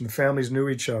generation. The families knew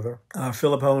each other.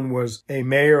 Philip Hone was a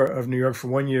mayor of New York for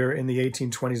 1 year in the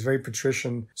 1820s, very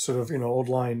patrician, sort of, old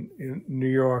line in New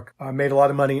York. Made a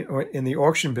lot of money in the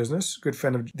auction business, good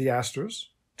friend of the Astors,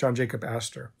 John Jacob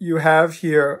Astor. You have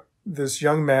here this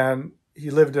young man.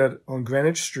 He lived on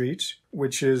Greenwich Street,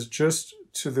 which is just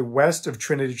to the west of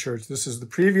Trinity Church. This is the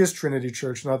previous Trinity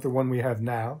Church, not the one we have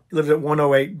now. He lived at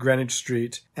 108 Greenwich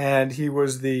Street, and he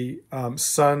was the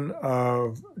son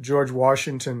of George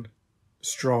Washington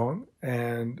Strong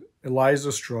and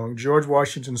Eliza Strong. George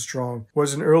Washington Strong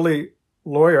was an early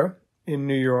lawyer in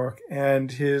New York,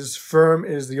 and his firm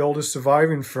is the oldest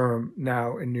surviving firm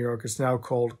now in New York. It's now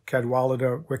called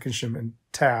Cadwallader, Wickersham, and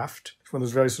Taft. It's one of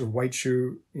those very sort of white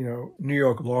shoe, New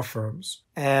York law firms.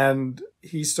 And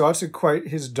he starts to quite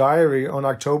his diary on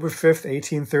October 5th,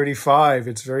 1835.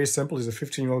 It's very simple. He's a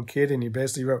 15-year-old kid, and he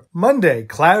basically wrote, Monday,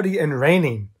 cloudy and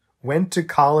raining. Went to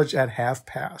college at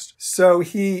past. So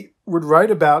he would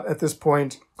write about, at this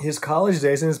point, his college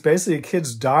days, and it's basically a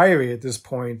kid's diary at this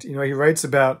point. He writes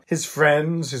about his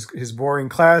friends, his boring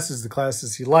classes, the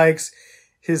classes he likes,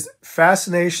 his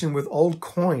fascination with old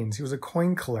coins. He was a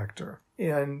coin collector.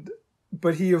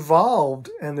 But he evolved,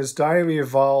 and this diary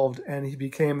evolved, and he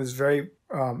became this very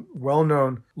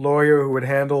well-known lawyer who would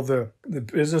handle the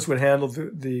business, would handle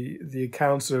the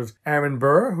accounts of Aaron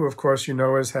Burr, who of course you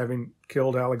know as having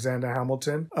killed Alexander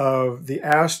Hamilton, of the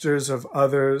Astors, of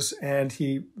others, and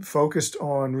he focused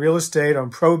on real estate, on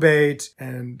probate,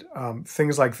 and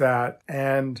things like that.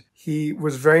 And he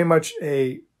was very much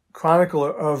a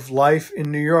chronicler of life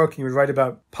in New York. He would write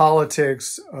about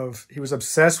politics. He was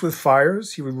obsessed with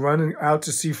fires. He would run out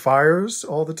to see fires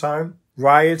all the time.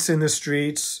 Riots in the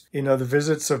streets, the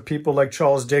visits of people like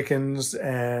Charles Dickens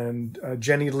and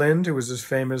Jenny Lind, who was this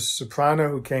famous soprano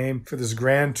who came for this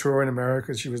grand tour in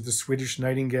America. She was the Swedish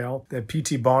Nightingale that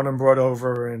P.T. Barnum brought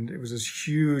over, and it was this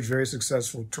huge, very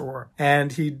successful tour.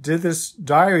 And he did this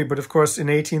diary, but of course in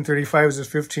 1835 he was a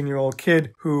 15-year-old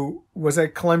kid who was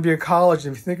at Columbia College.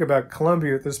 And if you think about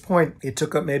Columbia at this point, it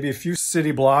took up maybe a few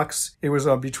city blocks. It was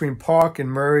between Park and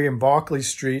Murray and Barclay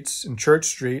Streets and Church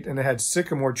Street, and it had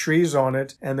sycamore trees on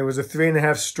it. And there was a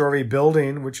 3.5-story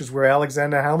building, which is where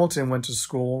Alexander Hamilton went to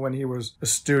school when he was a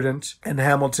student. And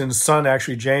Hamilton's son,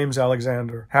 actually, James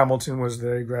Alexander Hamilton, was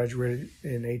there. He graduated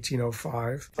in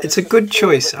 1805. It's a good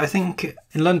choice. I think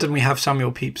in London we have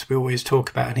Samuel Pepys we always talk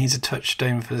about, and he's a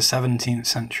touchstone for the 17th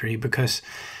century because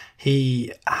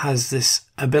he has this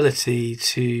ability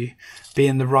to be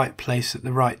in the right place at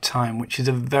the right time, which is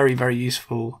a very, very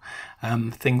useful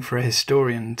thing for a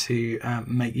historian to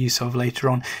make use of later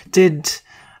on. Did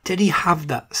he have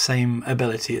that same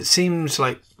ability? It seems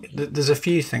like there's a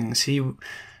few things.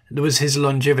 There was his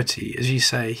longevity, as you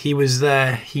say. He was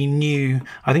there. He knew,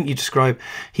 I think you describe,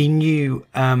 he knew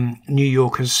New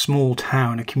York as a small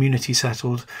town, a community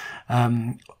settled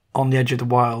on the edge of the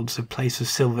wilds, a place of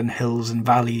sylvan hills and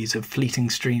valleys, of fleeting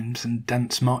streams and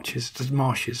dense marshes.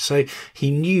 So he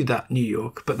knew that New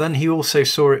York, but then he also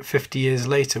saw it 50 years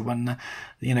later when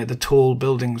the tall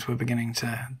buildings were beginning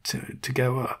to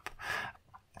go up.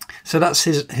 So that's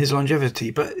his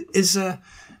longevity. But is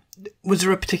Was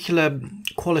there a particular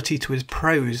quality to his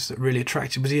prose that really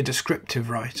attracted? Was he a descriptive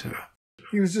writer?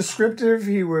 He was descriptive.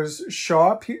 He was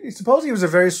sharp. Suppose he was a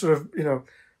very sort of,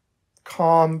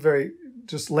 calm, very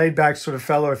just laid back sort of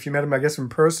fellow if you met him, I guess, in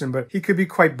person, but he could be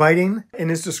quite biting in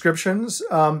his descriptions.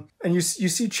 And you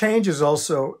see changes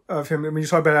also of him. When you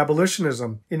talk about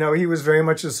abolitionism, he was very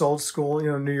much this old school,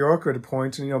 New Yorker at a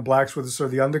point, and, blacks were the sort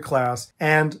of the underclass.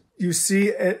 And you see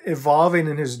it evolving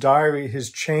in his diary, his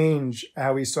change,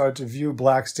 how he started to view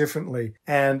blacks differently.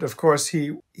 And of course,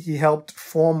 he helped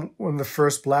form one of the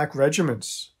first black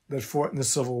regiments that fought in the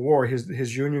Civil War.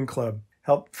 His Union Club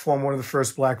helped form one of the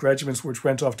first black regiments, which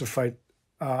went off to fight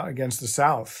against the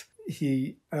South.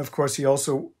 He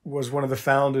also was one of the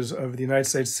founders of the United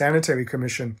States Sanitary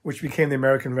Commission, which became the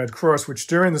American Red Cross, which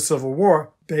during the Civil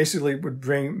War basically would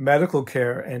bring medical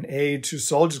care and aid to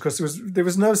soldiers, because there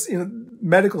was no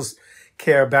medical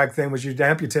care back then, was you'd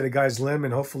amputate a guy's limb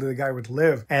and hopefully the guy would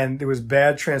live. And there was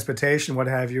bad transportation, what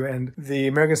have you. And the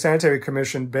American Sanitary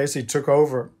Commission basically took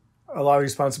over a lot of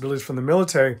responsibilities from the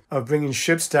military of bringing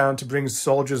ships down to bring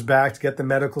soldiers back, to get the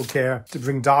medical care, to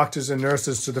bring doctors and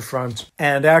nurses to the front.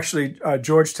 And actually,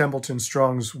 George Templeton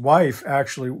Strong's wife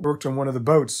actually worked on one of the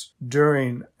boats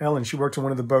during she worked on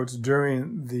one of the boats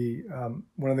during the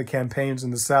one of the campaigns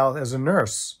in the South as a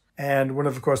nurse. And one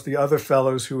of course, the other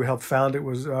fellows who helped found it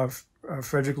was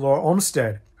Frederick Law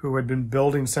Olmsted, who had been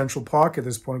building Central Park at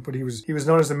this point, but he was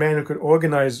known as the man who could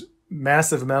organize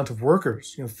massive amount of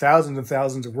workers, thousands and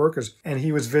thousands of workers. And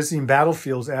he was visiting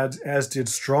battlefields, as did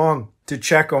Strong, to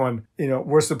check on,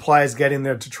 were supplies getting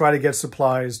there, to try to get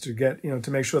supplies, to get,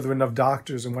 to make sure there were enough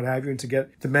doctors and what have you, and to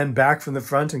get the men back from the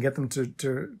front and get them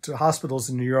to hospitals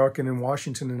in New York and in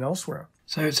Washington and elsewhere.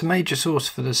 So it's a major source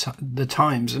for the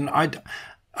Times. And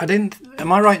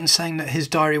am I right in saying that his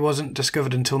diary wasn't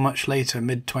discovered until much later,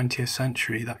 mid-20th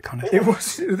century, that kind of thing? It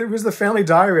was the family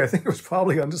diary. I think it was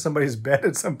probably under somebody's bed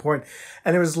at some point.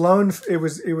 And it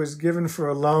was given for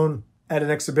a loan at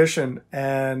an exhibition,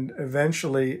 and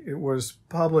eventually it was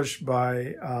published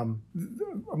by a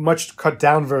much cut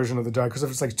down version of the diary, because it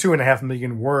was like 2.5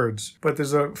 million words. But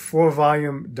there's a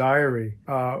 4-volume diary,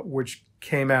 which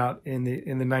came out in the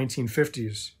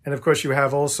 1950s. And of course you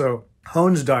have also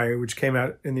Hone's diary, which came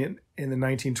out in the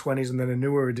 1920s, and then a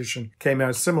newer edition came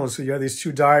out similar. So you have these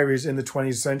two diaries in the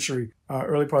 20th century,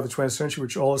 early part of the 20th century,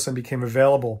 which all of a sudden became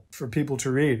available for people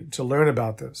to read, to learn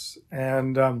about this.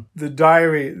 And the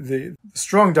diary, the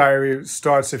Strong diary,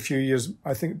 starts a few years,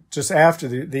 I think, just after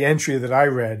the entry that I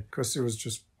read, because it was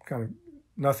just kind of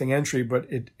nothing entry, but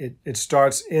it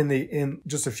starts in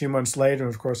just a few months later.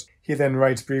 And of course, he then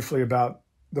writes briefly about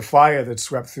the fire that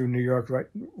swept through New York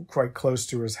quite close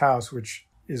to his house, which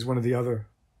is one of the other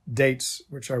dates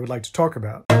which I would like to talk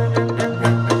about.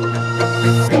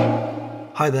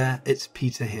 Hi there, it's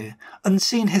Peter here.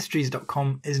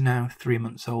 UnseenHistories.com is now 3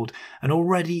 months old, and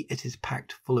already it is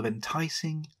packed full of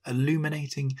enticing,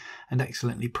 illuminating, and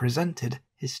excellently presented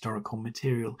historical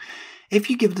material. If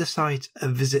you give the site a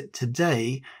visit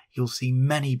today, you'll see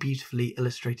many beautifully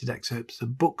illustrated excerpts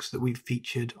of books that we've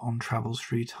featured on Travels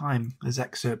Through Time. There's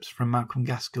excerpts from Malcolm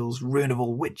Gaskell's Ruin of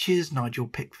All Witches, Nigel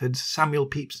Pickford's Samuel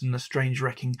Pepys and the Strange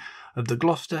Wrecking of the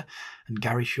Gloucester, and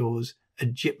Gary Shaw's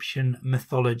Egyptian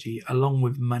Mythology, along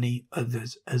with many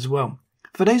others as well.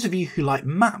 For those of you who like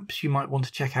maps, you might want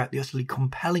to check out the utterly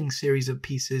compelling series of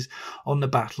pieces on the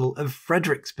Battle of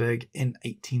Fredericksburg in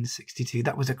 1862.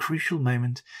 That was a crucial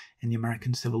moment in the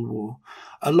American Civil War,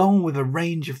 along with a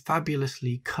range of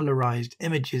fabulously colorized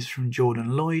images from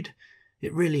Jordan Lloyd.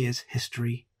 It really is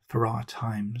history for our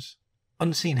times.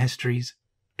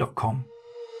 UnseenHistories.com.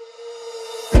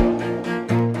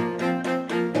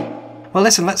 Well,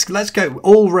 listen, let's go.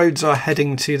 All roads are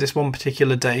heading to this one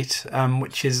particular date,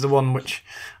 which is the one which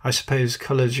I suppose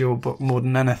colours your book more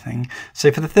than anything. So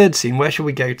for the third scene, where shall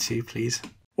we go to, please?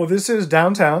 Well, this is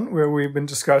downtown, where we've been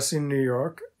discussing New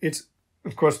York. It's,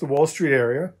 of course, the Wall Street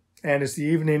area, and it's the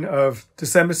evening of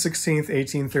December 16th,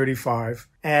 1835.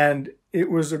 And it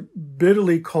was a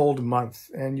bitterly cold month,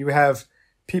 and you have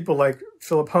people like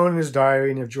Philip Hone in his diary,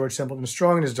 and you have George Templeton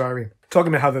Strong in his diary,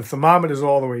 talking about how the thermometer is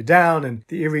all the way down, and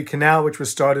the Erie Canal, which was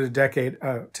started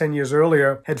 10 years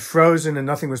earlier, had frozen and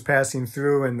nothing was passing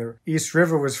through, and the East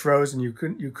River was frozen. You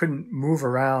couldn't move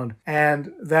around.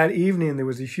 And that evening, there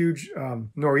was a huge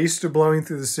nor'easter blowing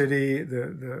through the city.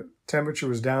 The temperature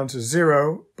was down to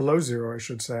 0 below zero, I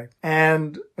should say.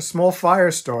 And a small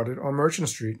fire started on Merchant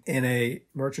Street in a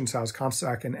merchant's house,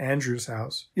 Comstock and Andrews'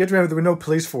 house. You have to remember there were no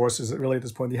police forces really at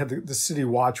this point. You had the city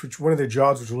watch, which one of their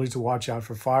jobs was really to watch out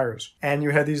for fires. And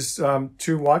you had these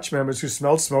two watch members who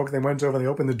smelled smoke. They went over, they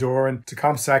opened the door and to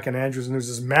Comstock and Andrews, and there was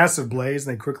this massive blaze,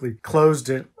 and they quickly closed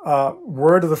it.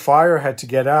 Word of the fire had to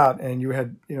get out, and you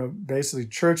had, basically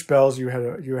church bells. You had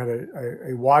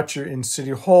a watcher in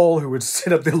City Hall who would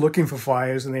sit up there looking for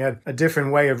fires, and they had a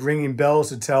different way of ringing bells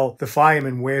to tell the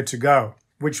firemen where to go,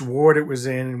 which ward it was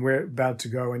in and where about to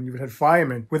go. And you would have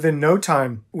firemen within no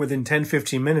time, within 10,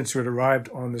 15 minutes, who had arrived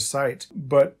on the site.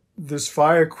 But this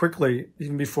fire quickly,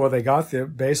 even before they got there,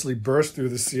 basically burst through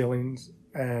the ceilings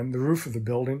and the roof of the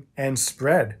building and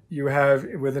spread. You have,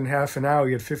 within half an hour,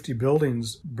 you had 50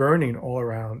 buildings burning all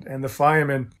around. And the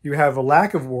firemen, you have a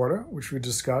lack of water, which we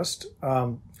discussed.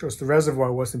 Of course, the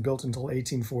reservoir wasn't built until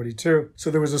 1842. So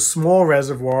there was a small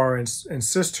reservoir and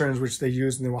cisterns, which they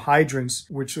used, and there were hydrants,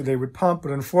 which they would pump.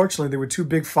 But unfortunately, there were two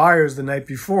big fires the night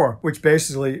before, which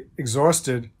basically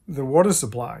exhausted the water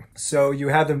supply. So you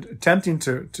had them attempting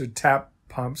to tap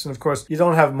pumps. And of course, you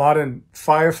don't have modern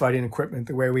firefighting equipment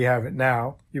the way we have it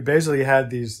now. You basically had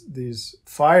these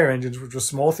fire engines, which were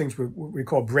small things what we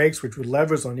call brakes, which were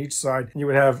levers on each side. And you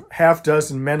would have half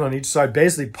dozen men on each side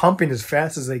basically pumping as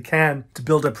fast as they can to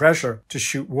build up pressure to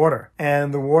shoot water.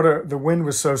 And the wind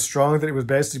was so strong that it was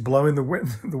basically blowing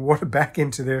the water back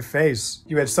into their face.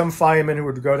 You had some firemen who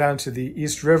would go down to the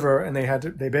East River, and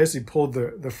they basically pulled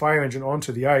the fire engine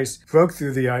onto the ice, broke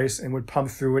through the ice, and would pump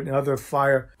through it. And other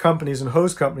fire companies and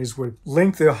hose companies would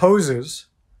link their hoses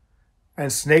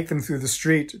and snake them through the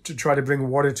street to try to bring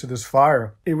water to this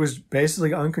fire. It was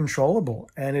basically uncontrollable,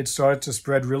 and it started to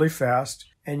spread really fast.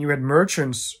 And you had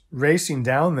merchants racing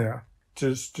down there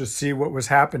to see what was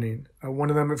happening. One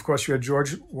of them, of course, you had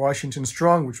George Washington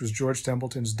Strong, which was George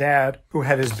Templeton's dad, who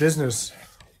had his business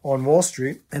on Wall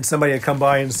Street, and somebody had come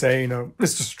by and say,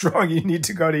 Mr. Strong, you need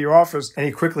to go to your office. And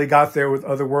he quickly got there with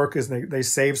other workers, and they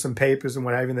saved some papers and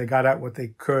what have you, and they got out what they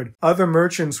could. Other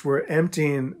merchants were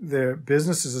emptying their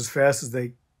businesses as fast as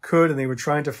they could, and they were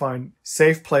trying to find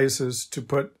safe places to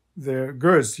put their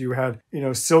goods. You had,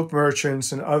 silk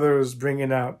merchants and others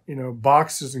bringing out,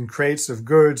 boxes and crates of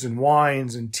goods and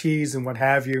wines and teas and what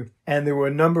have you. And there were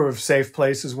a number of safe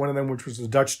places, one of them which was the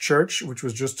Dutch Church, which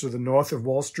was just to the north of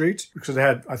Wall Street, because it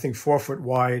had, I think, 4-foot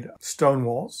wide stone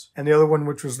walls. And the other one,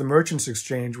 which was the Merchants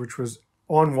Exchange, which was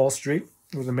on Wall Street.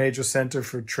 It was a major center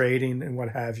for trading and what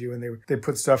have you, and they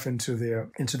put stuff into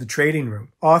the trading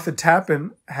room. Arthur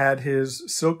Tappan had his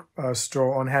silk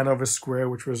store on Hanover Square,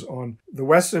 which was on the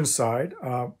western side.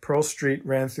 Pearl Street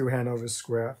ran through Hanover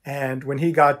Square, and when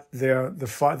he got there,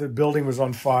 the building was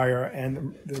on fire,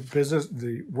 and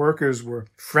the workers were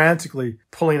frantically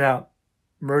pulling out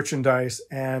merchandise,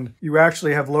 and you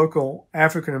actually have local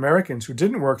African Americans who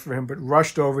didn't work for him but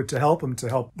rushed over to help him, to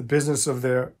help the business of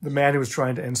the man who was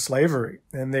trying to end slavery.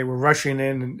 And they were rushing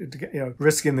in and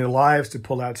risking their lives to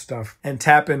pull out stuff. And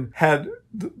Tappan had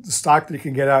the stock that he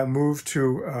could get out moved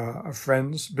to a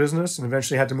friend's business, and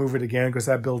eventually had to move it again because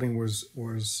that building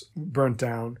was burnt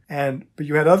down. But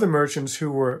you had other merchants who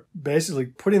were basically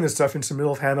putting this stuff into the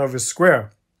middle of Hanover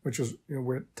Square, which was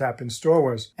where Tappan's store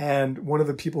was. And one of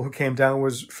the people who came down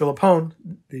was Philip Hone,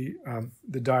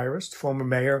 the diarist, former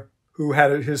mayor, who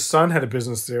his son had a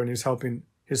business there, and he was helping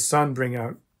his son bring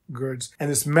out goods. And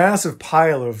this massive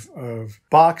pile of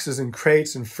boxes and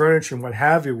crates and furniture and what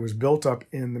have you was built up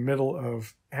in the middle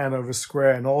of Hanover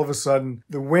Square. And all of a sudden,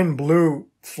 the wind blew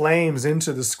flames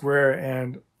into the square,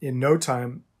 and in no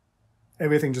time,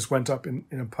 everything just went up in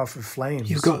a puff of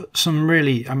flames. You've got some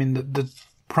really, the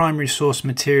primary source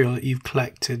material that you've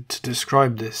collected to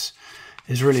describe this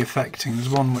is really affecting. There's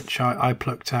one which I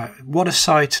plucked out. What a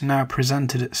sight now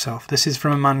presented itself. This is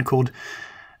from a man called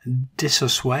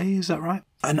Dissosway, is that right?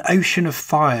 An ocean of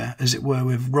fire, as it were,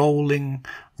 with rolling,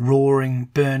 roaring,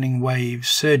 burning waves,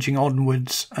 surging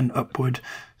onwards and upward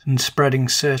and spreading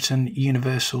certain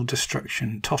universal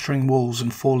destruction, tottering walls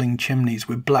and falling chimneys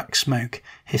with black smoke,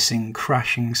 hissing,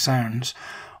 crashing sounds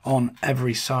on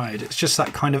every side. It's just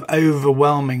that kind of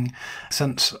overwhelming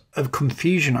sense of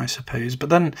confusion, I suppose. But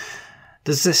then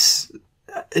there's this,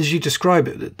 as you describe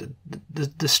it,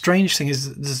 the strange thing is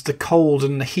that there's the cold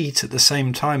and the heat at the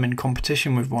same time in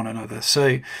competition with one another.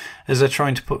 So as they're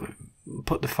trying to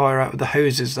put the fire out with the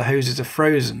hoses are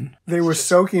frozen. They were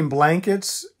soaking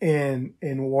blankets in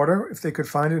water if they could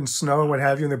find it, in snow and what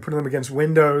have you, and they're putting them against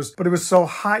windows. But it was so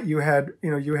hot, you had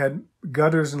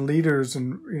gutters and leaders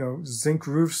and, zinc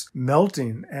roofs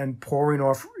melting and pouring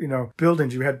off,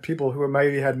 buildings. You had people who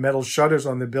maybe had metal shutters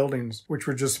on the buildings, which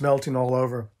were just melting all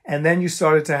over. And then you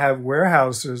started to have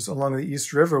warehouses along the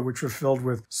East River, which were filled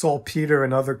with saltpeter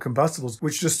and other combustibles,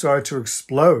 which just started to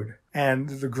explode. And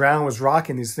the ground was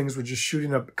rocking. These things were just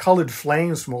shooting up colored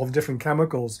flames from all the different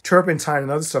chemicals, turpentine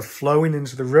and other stuff flowing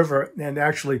into the river. And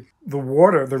actually, the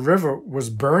river was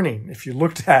burning if you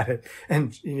looked at it.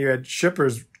 And you had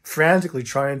shippers frantically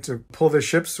trying to pull their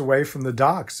ships away from the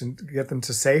docks and get them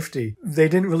to safety. They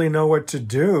didn't really know what to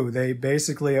do. They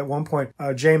basically, at one point,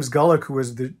 James Gullick, who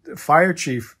was the fire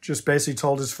chief, just basically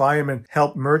told his firemen,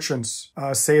 help merchants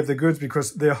save the goods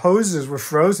because their hoses were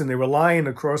frozen. They were lying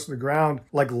across the ground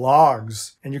like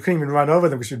logs, and you couldn't even run over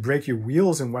them because you'd break your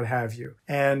wheels and what have you.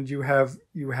 And you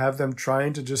have them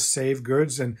trying to just save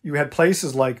goods. And you had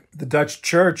places like the Dutch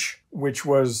church, which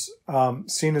was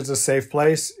seen as a safe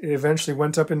place. It eventually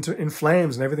went up in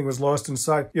flames and everything was lost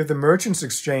inside. You have the Merchants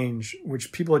Exchange,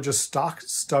 which people had just stocked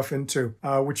stuff into,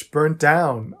 which burnt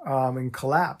down and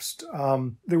collapsed.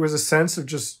 There was a sense of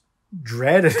just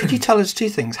dread. Could you tell us two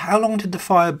things? How long did the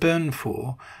fire burn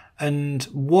for? And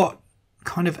what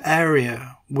kind of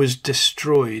area was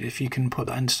destroyed, if you can put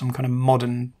that into some kind of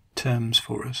modern terms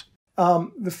for us?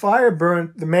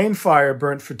 The main fire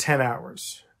burnt for 10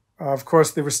 hours. Of course,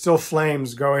 there were still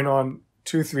flames going on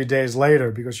 2-3 days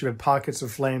later because you had pockets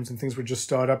of flames and things would just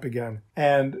start up again.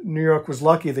 And New York was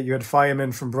lucky that you had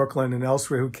firemen from Brooklyn and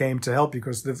elsewhere who came to help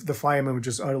because the firemen were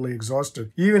just utterly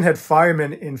exhausted. You even had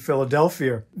firemen in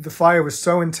Philadelphia. The fire was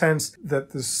so intense that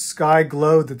the sky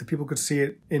glowed that the people could see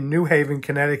it in New Haven,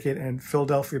 Connecticut, and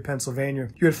Philadelphia, Pennsylvania.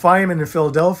 You had firemen in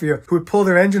Philadelphia who would pull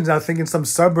their engines out thinking some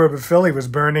suburb of Philly was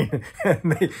burning,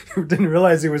 and they didn't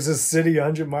realize it was a city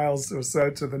 100 miles or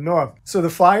so to the north. So the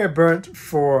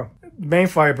main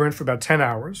fire burned for about 10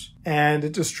 hours, and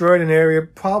it destroyed an area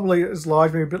probably as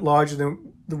large, maybe a bit larger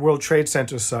than the World Trade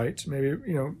Center site. Maybe,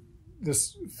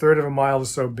 this third of a mile or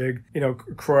so big,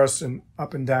 across and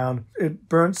up and down. It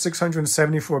burnt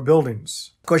 674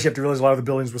 buildings. Of course, you have to realize a lot of the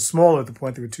buildings were smaller at the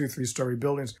point. They were 2-3-story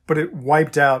buildings, but it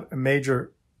wiped out a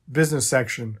major business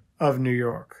section of New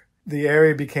York. The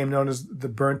area became known as the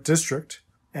Burnt District.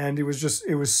 And it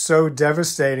was so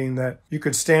devastating that you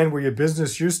could stand where your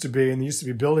business used to be, and there used to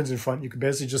be buildings in front. You could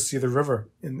basically just see the river,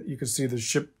 and you could see the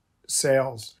ship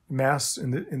sails, masts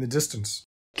in the distance.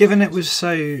 Given it was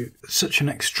such an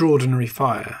extraordinary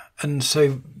fire and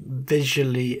so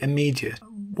visually immediate,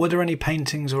 were there any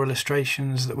paintings or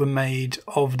illustrations that were made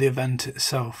of the event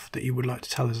itself that you would like to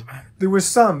tell us about? There was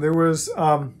some. There was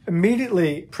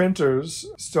immediately printers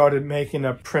started making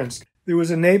up prints. There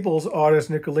was a Naples artist,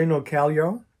 Nicolino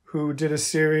Callio, who did a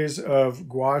series of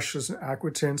gouaches and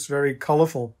aquatints, very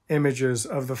colorful images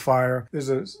of the fire. There's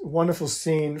a wonderful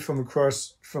scene from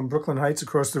Brooklyn Heights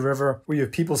across the river where you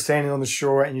have people standing on the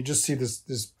shore and you just see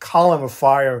this column of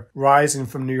fire rising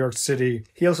from New York City.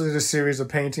 He also did a series of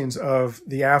paintings of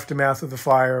the aftermath of the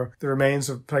fire, the remains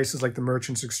of places like the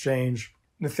Merchants Exchange.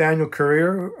 Nathaniel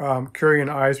Currier, Currier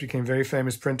and Ives became very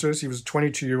famous printers. He was a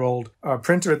 22-year-old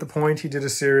printer at the point. He did a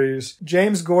series.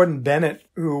 James Gordon Bennett,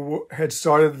 who had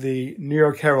started the New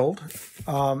York Herald,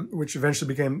 which eventually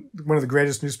became one of the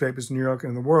greatest newspapers in New York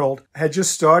and in the world, had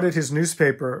just started his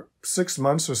newspaper 6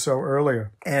 months or so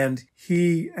earlier. And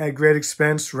he, at great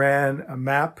expense, ran a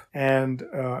map and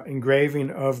engraving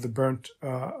of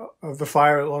the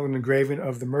fire, along with an engraving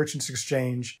of the Merchants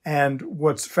Exchange. And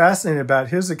what's fascinating about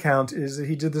his account is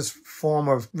that he did this form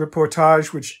of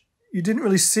reportage, which you didn't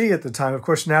really see at the time. Of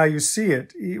course, now you see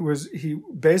it. He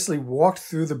basically walked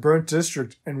through the burnt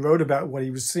district and wrote about what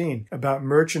he was seeing, about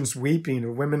merchants weeping,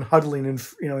 or women huddling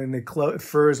in their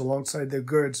furs alongside their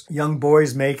goods, young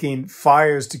boys making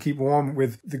fires to keep warm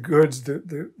with the goods,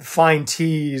 the fine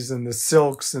teas and the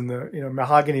silks and the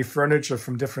mahogany furniture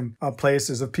from different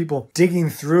places, of people digging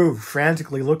through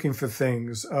frantically looking for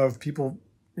things, of people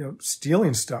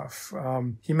stealing stuff.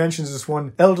 He mentions this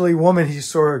one elderly woman he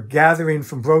saw gathering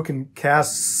from broken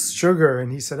casks sugar,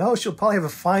 and he said, "Oh, she'll probably have a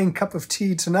fine cup of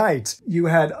tea tonight." You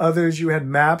had others, you had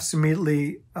maps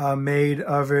immediately made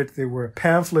of it. There were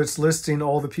pamphlets listing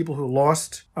all the people who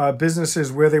lost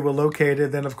businesses, where they were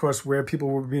located, then of course where people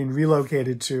were being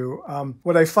relocated to.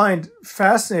 What I find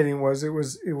fascinating was it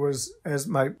was as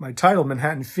my title,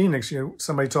 Manhattan Phoenix,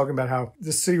 somebody talking about how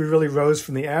the city really rose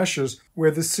from the ashes,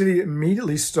 where the city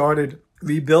immediately started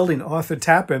rebuilding. Arthur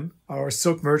Tappan, our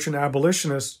silk merchant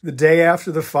abolitionist, the day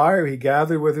after the fire, he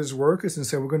gathered with his workers and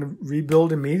said, "We're going to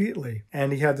rebuild immediately."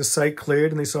 And he had the site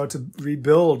cleared and they started to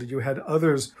rebuild. You had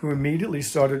others who immediately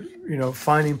started,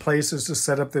 finding places to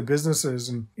set up their businesses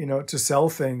and, to sell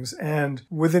things. And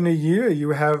within a year,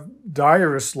 you have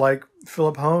diarists like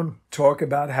Philip Hone talk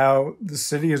about how the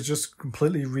city is just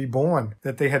completely reborn,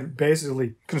 that they had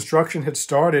basically, construction had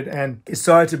started and it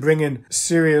started to bring in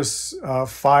serious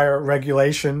fire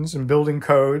regulations and building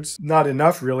codes. Not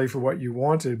enough really for what you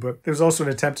wanted, but there was also an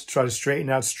attempt to try to straighten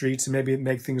out streets and maybe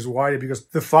make things wider, because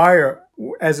the fire,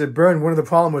 as it burned, one of the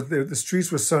problems was the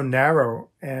streets were so narrow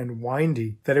and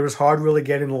windy that it was hard really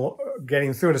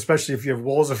getting through it, especially if you have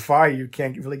walls of fire, you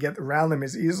can't really get around them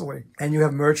as easily. And you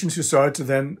have merchants who started to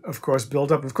then, of course,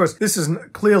 build up. Of course, this is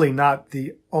clearly not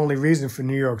the only reason for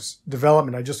New York's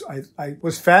development. I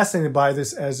was fascinated by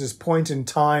this as this point in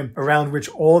time around which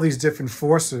all these different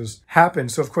forces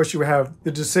happened. So, of course, you have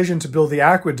the decision to build the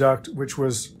aqueduct, which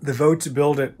was the vote to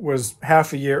build it was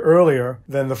half a year earlier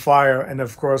than the fire. And,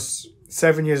 of course,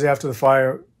 7 years after the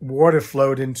fire, water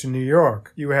flowed into New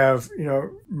York. You have,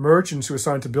 merchants who are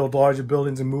starting to build larger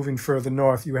buildings and moving further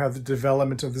north. You have the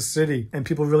development of the city, and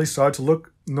people really started to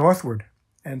look northward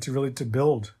and to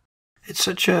build. It's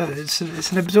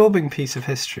it's an absorbing piece of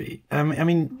history. I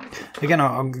mean, again,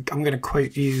 I'm going to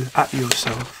quote you at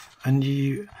yourself, and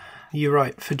you're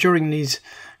right. For during these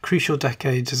crucial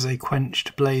decades, as they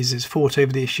quenched blazes, fought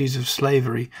over the issues of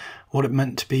slavery, what it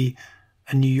meant to be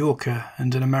a New Yorker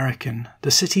and an American,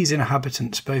 the city's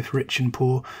inhabitants, both rich and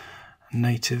poor,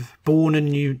 native, born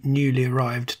and newly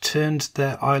arrived, turned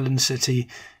their island city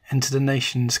into the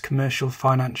nation's commercial,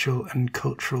 financial and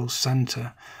cultural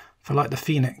centre. For like the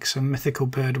phoenix, a mythical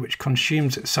bird which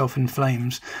consumes itself in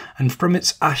flames, and from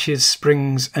its ashes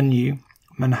springs anew,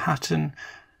 Manhattan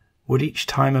would each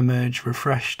time emerge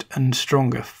refreshed and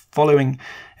stronger, following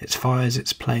its fires,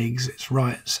 its plagues, its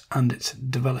riots, and its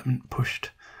development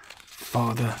pushed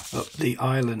farther up the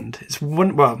island.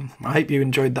 I hope you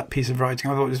enjoyed that piece of writing.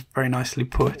 I thought it was very nicely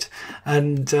put.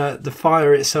 And the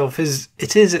fire itself it's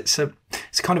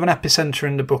kind of an epicenter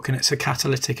in the book, and it's a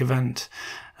catalytic event.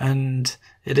 And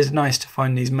it is nice to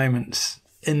find these moments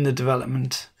in the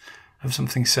development of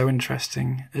something so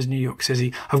interesting as New York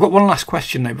City. I've got one last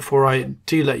question though before I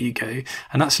do let you go,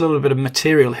 and that's a little bit of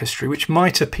material history which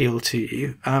might appeal to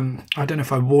you. I don't know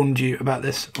if I warned you about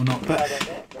this or not,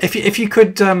 but if you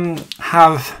could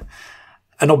have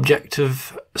an object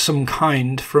of some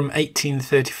kind from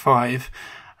 1835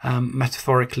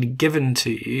 metaphorically given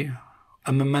to you,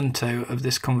 a memento of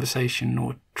this conversation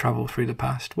or travel through the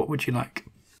past, what would you like?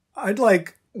 I'd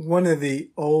like one of the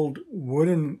old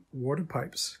wooden water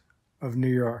pipes of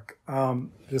New York.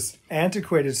 This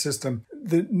antiquated system.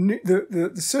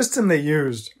 The system they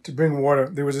used to bring water,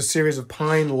 there was a series of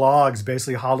pine logs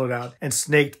basically hollowed out and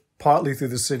snaked partly through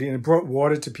the city, and it brought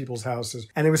water to people's houses.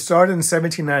 And it was started in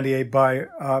 1798 by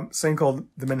something called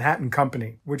the Manhattan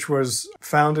Company, which was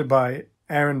founded by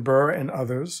Aaron Burr and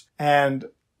others. And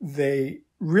they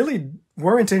really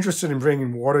weren't interested in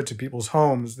bringing water to people's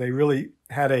homes. They really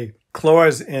had a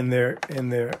clause in their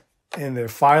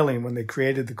filing when they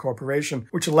created the corporation,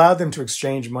 which allowed them to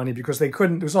exchange money, because there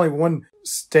was only one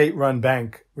state-run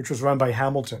bank, which was run by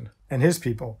Hamilton and his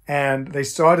people. And they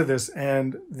started this,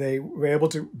 and they were able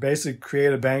to basically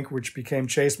create a bank which became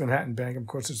Chase Manhattan Bank. Of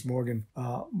course, it's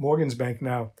Morgan's Bank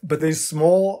now. But these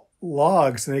small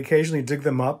logs, and they occasionally dig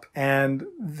them up, and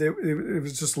it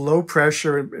was just low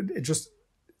pressure.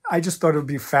 I just thought it would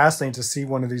be fascinating to see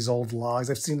one of these old logs.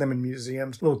 I've seen them in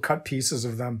museums, little cut pieces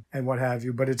of them and what have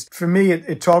you. But for me,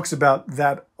 it talks about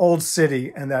that old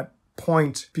city and that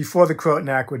point before the Croton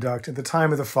Aqueduct at the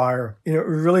time of the fire. It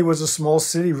really was a small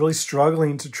city, really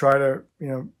struggling to try to,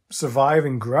 survive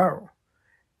and grow.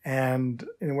 And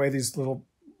in a way, these little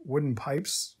wooden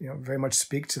pipes, very much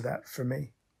speak to that for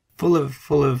me. Full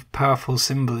of powerful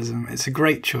symbolism. It's a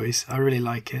great choice. I really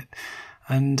like it.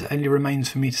 And only remains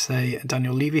for me to say,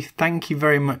 Daniel Levy, thank you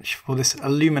very much for this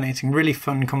illuminating, really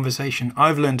fun conversation.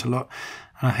 I've learned a lot,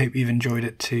 and I hope you've enjoyed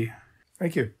it too.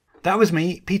 Thank you. That was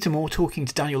me, Peter Moore, talking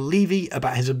to Daniel Levy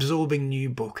about his absorbing new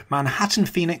book, Manhattan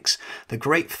Phoenix, The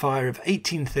Great Fire of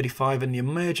 1835 and the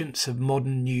Emergence of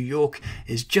Modern New York,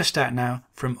 is just out now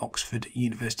from Oxford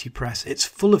University Press. It's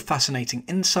full of fascinating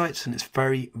insights, and it's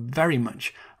very, very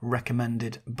much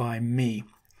recommended by me.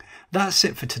 That's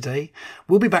it for today.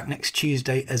 We'll be back next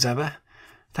Tuesday as ever.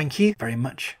 Thank you very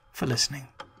much for listening.